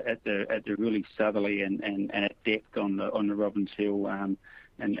 At the really southerly and at depth on the Robbins Hill, and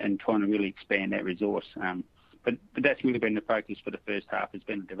trying to really expand that resource. But that's really been the focus for the first half, has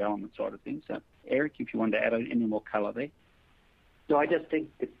been the development side of things. So, Eric, if you want to add any more colour there. No, I just think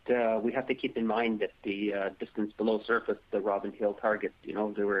that we have to keep in mind that the distance below surface, the Robbins Hill target,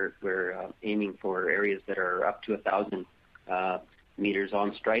 we're aiming for areas that are up to 1,000 meters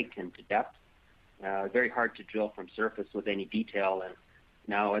on strike and to depth. Very hard to drill from surface with any detail, and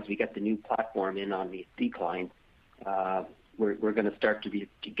now, as we get the new platform in on the decline, we're going to start to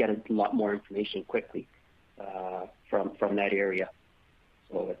get a lot more information quickly from that area.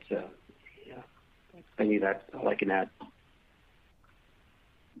 So it's That's all I can add.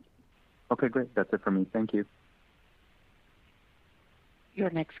 Okay, great. That's it for me. Thank you. Your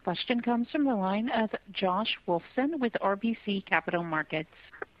next question comes from the line of Josh Wolfson with RBC Capital Markets.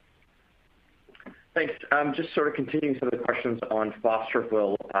 Thanks. Just sort of continuing some of the questions on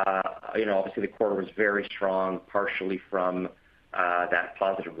Fosterville. Obviously the quarter was very strong, partially from that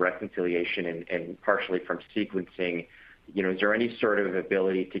positive reconciliation and partially from sequencing. Is there any sort of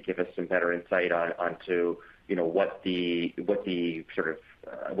ability to give us some better insight onto what the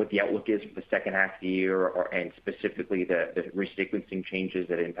outlook is for the second half of the year, and specifically the resequencing changes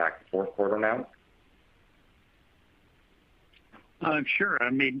that impact the fourth quarter now? Sure.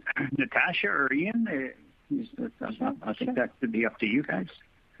 Natasha or Ian, I think that could be up to you guys.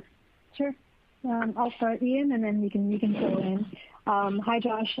 Sure. I'll start, Ian, and then you can fill in. Hi,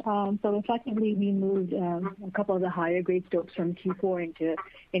 Josh. So effectively, we moved a couple of the higher grade stopes from Q4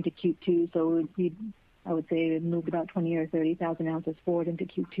 into Q2. So I would say it moved about 20 or 30,000 ounces forward into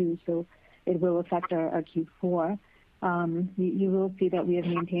Q2. So it will affect our Q4. You will see that we have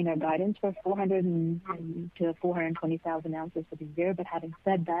maintained our guidance for 400 to 420,000 ounces for the year. But having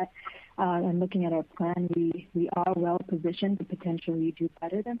said that, and looking at our plan, we are well positioned to potentially do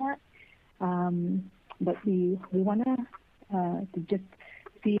better than that. But we want to just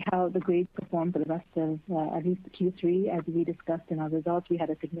see how the grades perform for the rest of at least Q3. As we discussed in our results, we had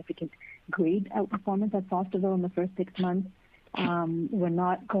a significant grade outperformance at Fosterville in the first 6 months. We're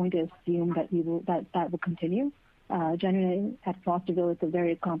not going to assume that that will continue. Generally, at Fosterville, it's a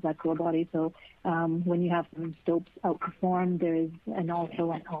very complex ore body. So when you have some stopes outperform, there is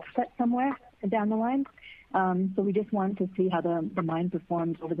also an offset somewhere down the line. So we just want to see how the mine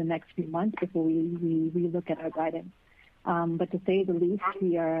performs over the next few months before we look at our guidance. But to say the least,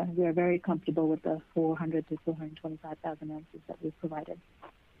 we are very comfortable with the 400 to 425,000 ounces that we've provided.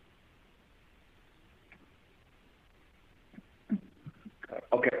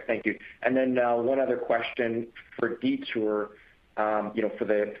 Okay, thank you. And then one other question for Detour.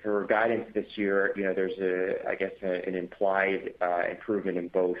 For guidance this year, there's an implied improvement in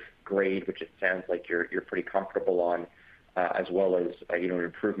both grade, which it sounds like you're pretty comfortable on, as well as an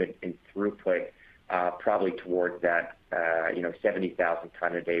improvement in throughput, probably towards that 70,000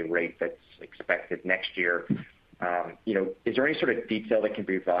 ton a day rate that's expected next year. Is there any sort of detail that can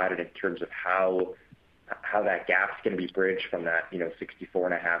be provided in terms of how that gap's going to be bridged from that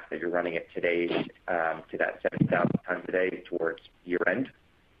 64.5 that you're running at today to that 70,000 tons a day towards year end?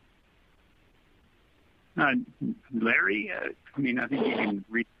 Larry, I think you can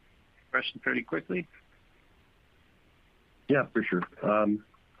read the question pretty quickly. Yeah, for sure.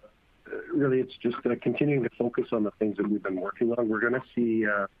 Really, it's just continuing to focus on the things that we've been working on. We're going to see,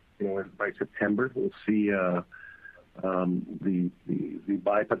 by September, we'll see the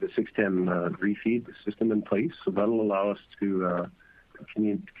BIPA, the 610 refeed system in place. So that'll allow us to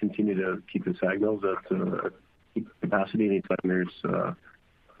continue to keep the SAG mills at peak capacity anytime there's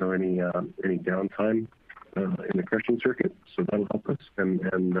any downtime in the crushing circuit. So that'll help us.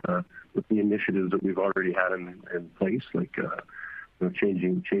 And with the initiatives that we've already had in place, like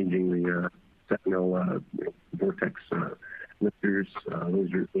changing the SAG mill vortex lifters,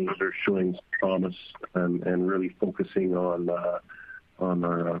 those are showing promise, and really focusing on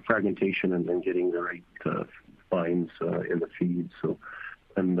our fragmentation and then getting the right fines in the feed. So,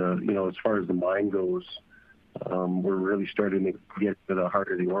 and as far as the mine goes, we're really starting to get to the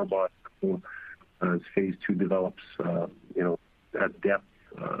heart of the ore body. So, as phase 2 develops, at depth,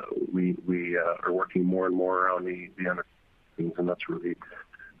 we are working more and more around the under things, and that's really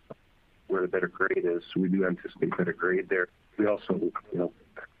where the better grade is. So we do anticipate better grade there. We also,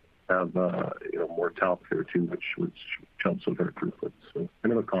 have more talc there too, which helps with our throughput. So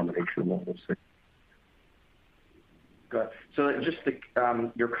kind of a combination of all those things. Good. So just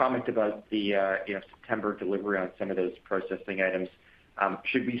your comment about the September delivery on some of those processing items,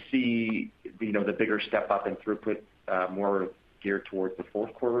 should we see the bigger step up in throughput more geared towards the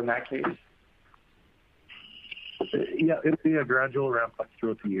fourth quarter in that case? Yeah, it'll be a gradual ramp up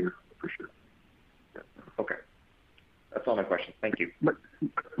throughout the year for sure. Yeah. Okay. That's all my questions. Thank you.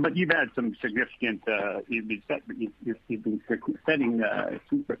 But you've had some significant. You've been setting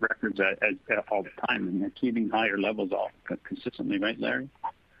throughput records all the time and achieving higher levels all consistently, right, Larry?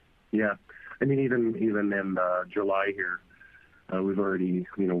 Yeah, even in July here, we've already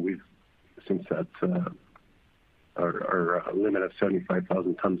since that our limit of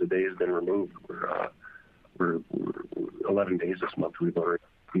 75,000 tons a day has been removed. We're 11 days this month. We've already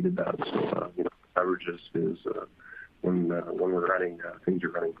exceeded that. So averages is. When we're running, things are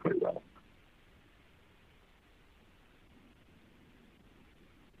running quite well.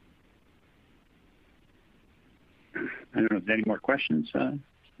 any more questions?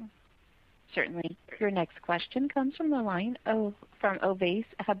 Certainly. Your next question comes from the line from Ovais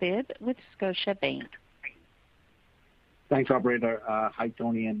Habib with Scotiabank. Thanks, operator. Hi,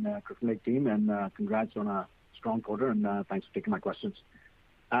 Tony and Kirkland Lake team, and congrats on a strong quarter, and thanks for taking my questions.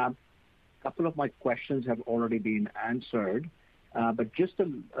 A couple of my questions have already been answered, but just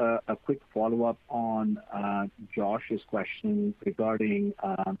a quick follow-up on Josh's question regarding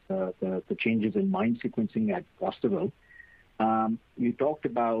the changes in mine sequencing at Fosterville. You talked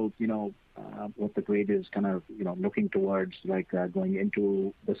about, what the grade is kind of, looking towards going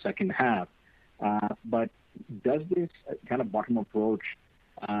into the second half. But does this kind of bottom approach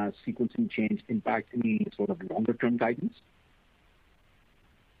sequencing change impact any sort of longer-term guidance?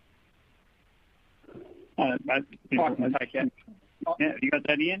 I can take that. Yeah, you got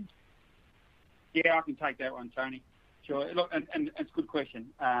that, Ian? Yeah, I can take that one, Tony. Sure. Look, and it's a good question.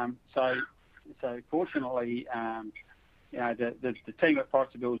 So fortunately, the team at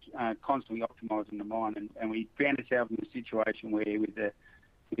Fosterville is constantly optimising the mine, and we found ourselves in a situation where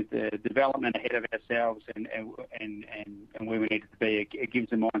with the development ahead of ourselves and where we needed to be, it gives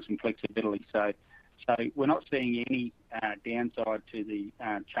the mine some flexibility. So we're not seeing any downside to the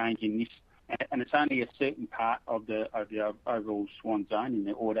change in this, and it's only a certain part of the overall Swan Zone in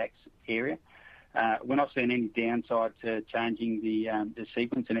the Audax area. We're not seeing any downside to changing the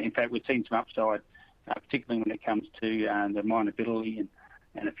sequence, and in fact, we've seen some upside, particularly when it comes to the mineability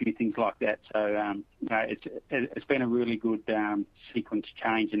and a few things like that. So it's been a really good sequence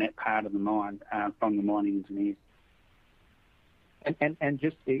change in that part of the mine from the mining engineers. And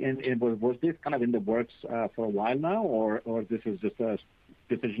was this kind of in the works for a while now, or this is just a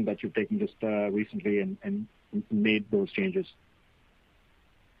decision that you've taken just recently and made those changes?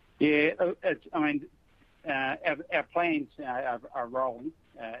 Yeah, our plans are rolling,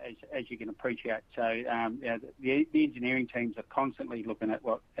 as you can appreciate. So the engineering teams are constantly looking at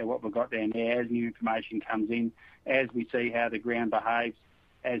what we've got down there as new information comes in, as we see how the ground behaves,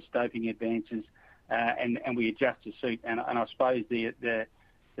 as stoping advances, and we adjust to suit. And I suppose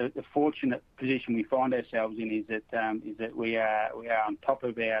the fortunate position we find ourselves in is that we are on top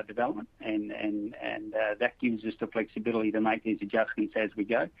of our development, and that gives us the flexibility to make these adjustments as we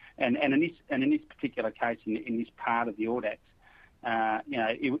go. And in this particular case, in this part of the Audax,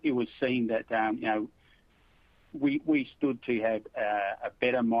 it was seen that we stood to have a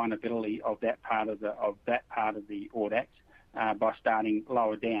better mineability of that part of the Audax by starting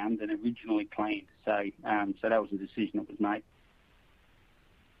lower down than originally planned. So that was a decision that was made.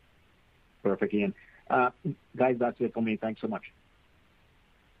 Perfect, Ian. Guys, that's it for me. Thanks so much.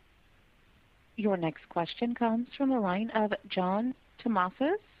 Your next question comes from the line of John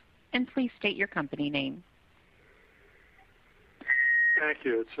Tumazos, and please state your company name. Thank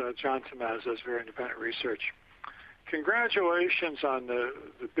you. It's John Tumazos, Very Independent Research. Congratulations on the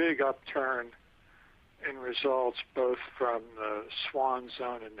big upturn in results, both from the Swan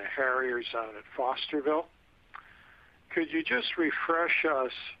Zone and the Harrier Zone at Fosterville. Could you just refresh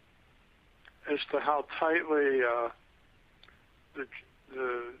us as to how tightly the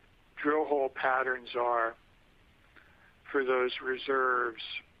drill hole patterns are for those reserves,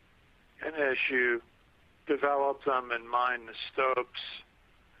 and as you develop them and mine the stopes,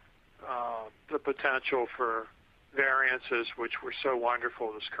 the potential for variances, which were so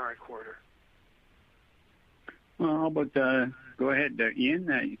wonderful this current quarter? Well, but go ahead,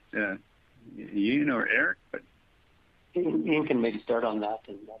 Ian. Ian or Eric, but Ian can maybe start on that.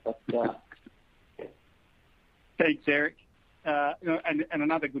 Thanks, Eric. And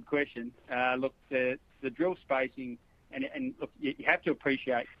another good question. Look, the drill spacing, and look, you have to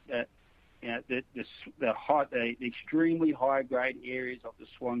appreciate that the extremely high grade areas of the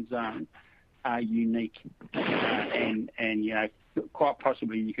Swan Zone are unique, and quite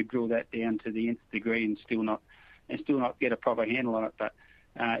possibly you could drill that down to the nth degree and still not get a proper handle on it. But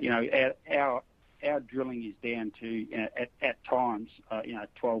our drilling is down to at times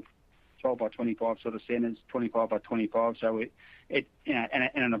 12 by 25 sort of centres, 25 by 25. So and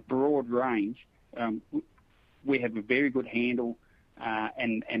in a broad range, we have a very good handle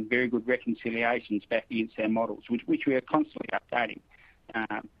and very good reconciliations back against our models, which we are constantly updating.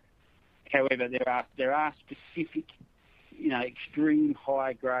 However, there are specific, extreme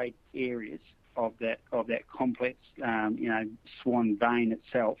high grade areas of that complex, Swan vein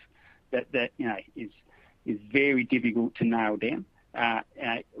itself that is very difficult to nail down.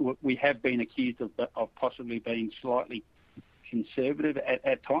 We have been accused of possibly being slightly conservative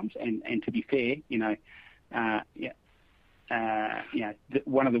at times, and to be fair,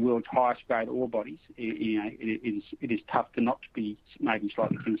 one of the world's highest grade ore bodies, it is tough to not be maybe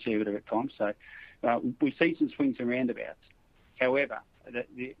slightly conservative at times. So we see some swings and roundabouts, However,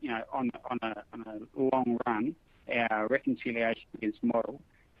 on a long run, our reconciliation against model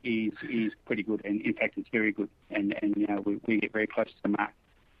is pretty good, and in fact, it's very good, and we get very close to the mark.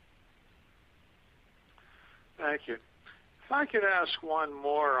 Thank you. If I could ask one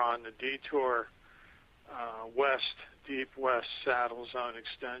more on the Detour Deep West Saddle Zone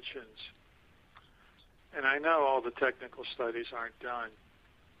extensions, and I know all the technical studies aren't done.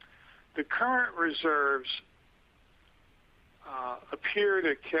 The current reserves appear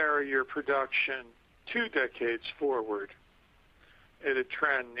to carry your production 2 decades forward at a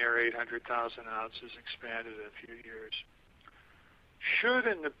trend near 800,000 ounces expanded in a few years. Should,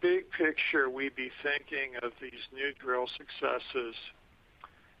 in the big picture, we be thinking of these new drill successes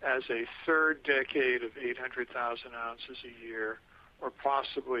as a third decade of 800,000 ounces a year, or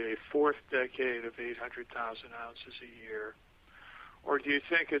possibly a fourth decade of 800,000 ounces a year? Or do you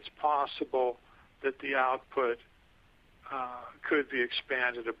think it's possible that the output could be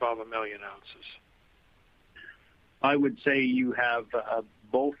expanded above 1 million ounces? I would say you have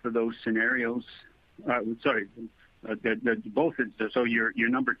both of those scenarios. Both. So your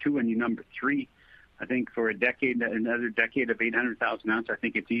number 2 and your number 3. I think for another decade of 800,000 ounces, I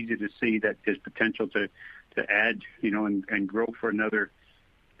think it's easy to see that there's potential to add, and grow for another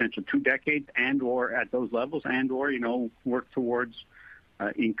potential 2 decades, and or at those levels, and or work towards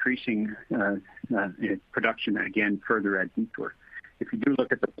increasing production again further at Detour. If you do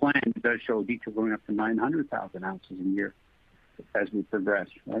look at the plan, it does show Detour going up to 900,000 ounces a year as we progress,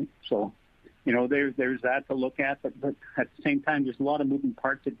 right? So, there's that to look at, but at the same time, there's a lot of moving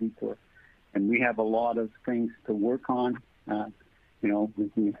parts at Detour, and we have a lot of things to work on. We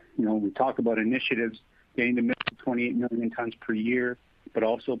talk about initiatives, getting the mill to 28 million tons per year, but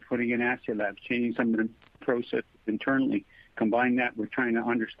also putting in assay labs, changing some of the processes internally. Combine that with trying to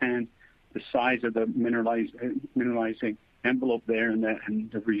understand the size of the mineralizing envelope there and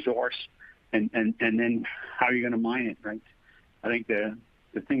the resource, and then how you're going to mine it, right? I think the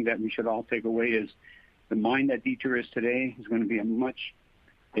thing that we should all take away is the mine that Detour is today is going to be a much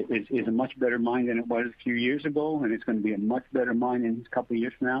better mine than it was a few years ago, and it's going to be a much better mine in a couple of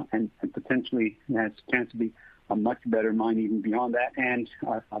years from now, and potentially has a chance to be a much better mine even beyond that, and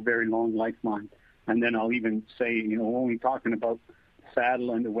a very long life mine. And then I'll even say, we're only talking about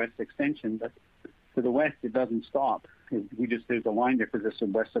Saddle and the west extension, but to the west it doesn't stop. There's a line there for this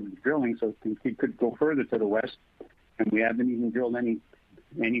west of the drilling, so we could go further to the west, and we haven't even drilled any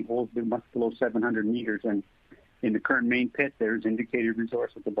holes much below 700 meters. And in the current main pit, there's indicated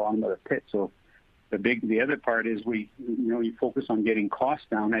resource at the bottom of the pit. So the other part is you focus on getting costs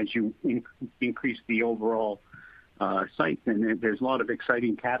down as you increase the overall site, and there's a lot of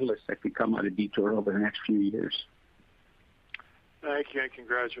exciting catalysts that could come out of Detour over the next few years. Thank you, and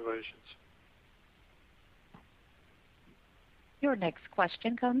congratulations. Your next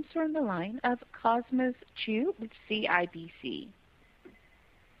question comes from the line of Cosmos Chiu with CIBC.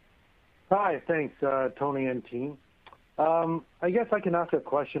 Hi, thanks, Tony and team. I guess I can ask a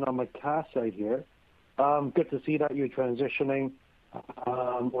question on Macassa here. Good to see that you're transitioning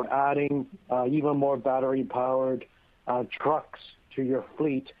or adding even more battery-powered trucks to your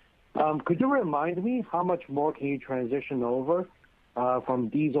fleet. Could you remind me how much more can you transition over from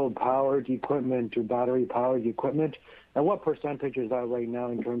diesel-powered equipment to battery-powered equipment? And what percentage is that right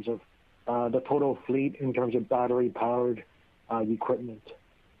now in terms of the total fleet in terms of battery-powered equipment?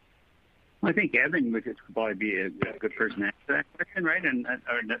 I think Evan would probably be a good person to answer that question, right? And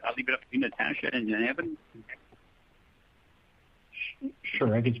I'll leave it up to you, Natasha, and Evan.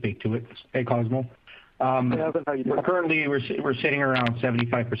 Sure, I can speak to it. Hey, Cosmo. Evan, how you doing? Currently, we're sitting around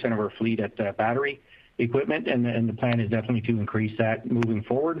 75% of our fleet at battery equipment, and the plan is definitely to increase that moving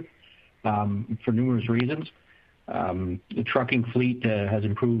forward for numerous reasons. The trucking fleet has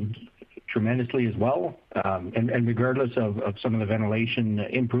improved tremendously as well, and regardless of some of the ventilation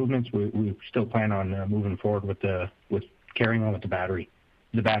improvements, we still plan on moving forward with carrying on with the battery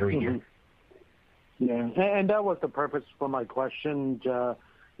gear. Yeah, and that was the purpose for my question.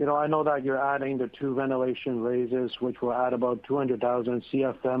 I know that you're adding the 2 ventilation raises, which will add about 200,000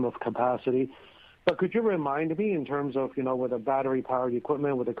 CFM of capacity. But could you remind me in terms of, with the battery-powered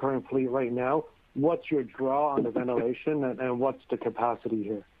equipment with the current fleet right now, what's your draw on the ventilation and what's the capacity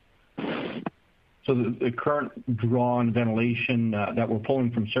here? So the current draw on ventilation that we're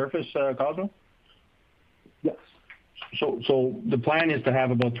pulling from surface, Cosmo? Yes. So the plan is to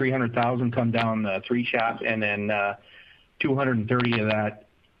have about 300,000 come down the 3 shaft, and then 230 of that,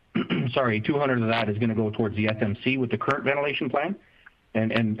 200 of that is going to go towards the FMC with the current ventilation plan,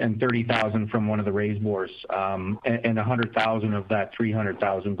 and 30,000 from one of the raise bores, and 100,000 of that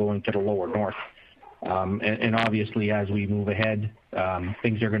 300,000 going to the lower north And obviously, as we move ahead,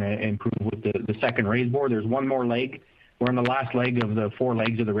 things are going to improve with the second raise bore. There's one more leg. We're on the last leg of the 4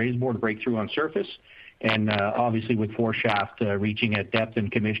 legs of the raise bore to break through on surface. And obviously, with 4 shaft reaching at depth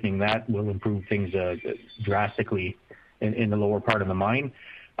and commissioning that will improve things drastically in the lower part of the mine.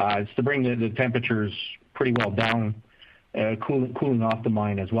 It's to bring the temperatures pretty well down, cooling off the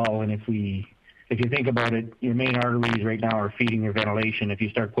mine as well. And if you think about it, your main arteries right now are feeding your ventilation. If you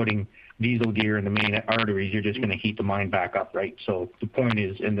start putting diesel gear in the main arteries, you're just going to heat the mine back up, right? So the point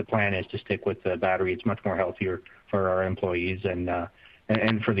is, and the plan is to stick with the battery. It's much more healthier for our employees and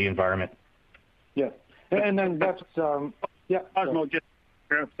for the environment. Yeah, and then that's Cosmo, just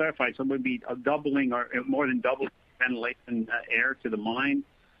to clarify, so it would be a doubling or more than double ventilation air to the mine,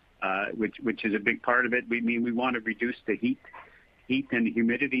 which is a big part of it. We want to reduce the heat and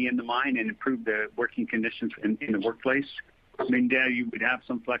humidity in the mine and improve the working conditions in the workplace. I mean, there you would have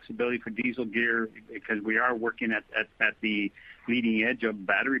some flexibility for diesel gear because we are working at the leading edge of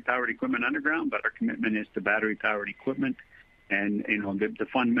battery-powered equipment underground, but our commitment is to battery-powered equipment. And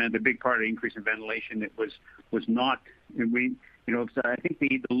the big part of the increase in ventilation, it was not. So I think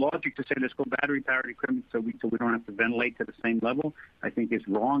the logic to say let's go battery-powered equipment so we don't have to ventilate to the same level, I think is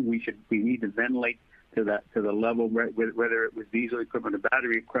wrong. We need to ventilate to the level whether it was diesel equipment or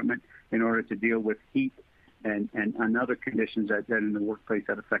battery equipment in order to deal with heat and other conditions that in the workplace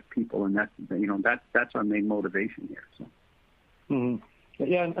that affect people, and that's our main motivation here. So. Mm-hmm.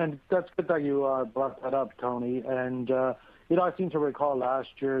 Yeah, and that's good that you brought that up, Tony. And I seem to recall last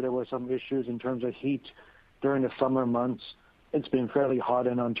year there were some issues in terms of heat during the summer months. It's been fairly hot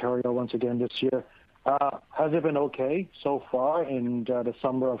in Ontario once again this year. Has it been okay so far in the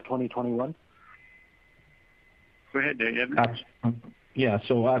summer of 2021? Go ahead, Dave. Yeah,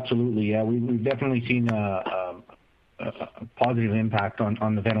 so absolutely. Yeah, we've definitely seen a positive impact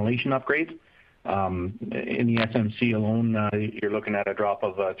on the ventilation upgrades. In the SMC alone, you're looking at a drop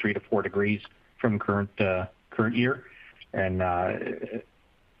of 3 to 4 degrees from current year, and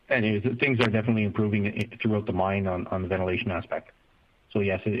things are definitely improving throughout the mine on the ventilation aspect. So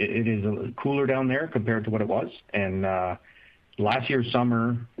yes, it is cooler down there compared to what it was, and last year's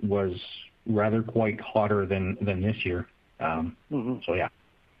summer was rather quite hotter than this year. So yeah.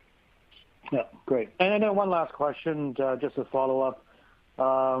 Yeah, great. And then one last question, just to follow up.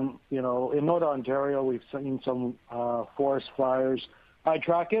 In Northern Ontario, we've seen some forest fires. I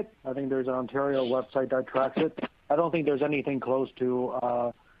track it. I think there's an Ontario website that tracks it. I don't think there's anything close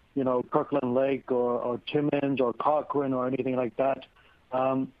to, Kirkland Lake or Timmins or Cochrane or anything like that.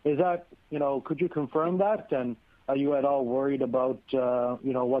 Is that, could you confirm that? And are you at all worried about,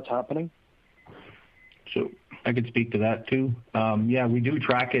 what's happening? So I could speak to that too. Yeah, we do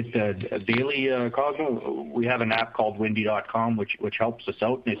track it daily, Cosmo. We have an app called windy.com, which helps us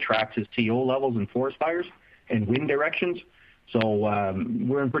out, and it tracks its CO levels and forest fires and wind directions. So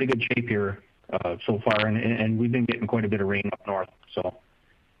we're in pretty good shape here so far, and we've been getting quite a bit of rain up north. So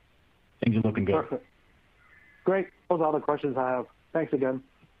things are looking good. Perfect. Great. Those are all the questions I have. Thanks again.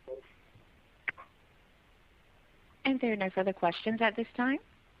 And there are no further questions at this time.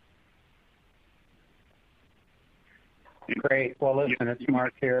 Great. Well, listen, it's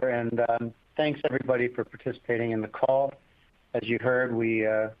Mark here, and thanks everybody for participating in the call. As you heard, we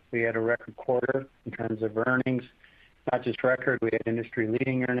had a record quarter in terms of earnings. Not just record, we had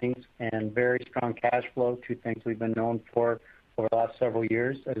industry-leading earnings and very strong cash flow, 2 things we've been known for over the last several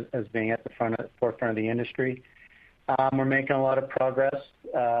years as being at the forefront of the industry. We're making a lot of progress,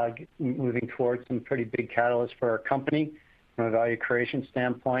 moving towards some pretty big catalysts for our company from a value creation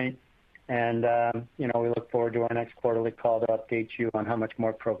standpoint. And, we look forward to our next quarterly call to update you on how much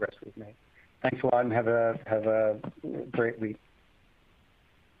more progress we've made. Thanks a lot, and have a great week.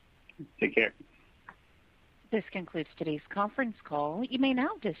 Take care. This concludes today's conference call. You may now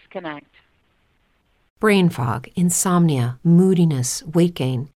disconnect. Brain fog, insomnia, moodiness, weight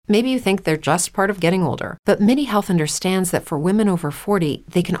gain. Maybe you think they're just part of getting older, but MIDI Health understands that for women over 40,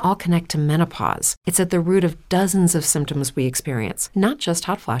 they can all connect to menopause. It's at the root of dozens of symptoms we experience, not just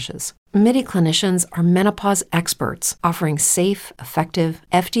hot flashes. MIDI clinicians are menopause experts, offering safe, effective,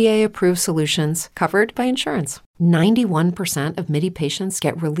 FDA-approved solutions covered by insurance. 91% of MIDI patients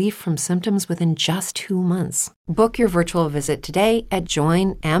get relief from symptoms within just 2 months. Book your virtual visit today at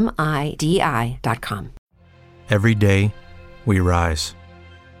joinmidi.com. Every day, we rise,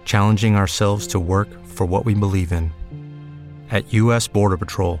 challenging ourselves to work for what we believe in. At U.S. Border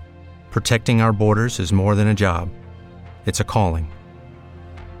Patrol, protecting our borders is more than a job. It's a calling.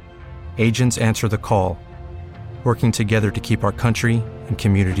 Agents answer the call, working together to keep our country and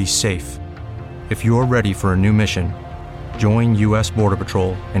communities safe. If you're ready for a new mission, join U.S. Border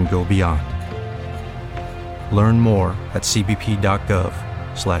Patrol and go beyond. Learn more at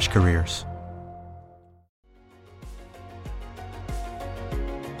cbp.gov/careers.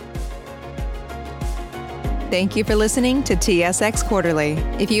 Thank you for listening to TSX Quarterly.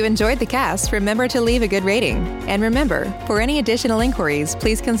 If you enjoyed the cast, remember to leave a good rating. And remember, for any additional inquiries,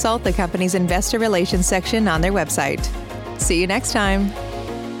 please consult the company's investor relations section on their website. See you next time.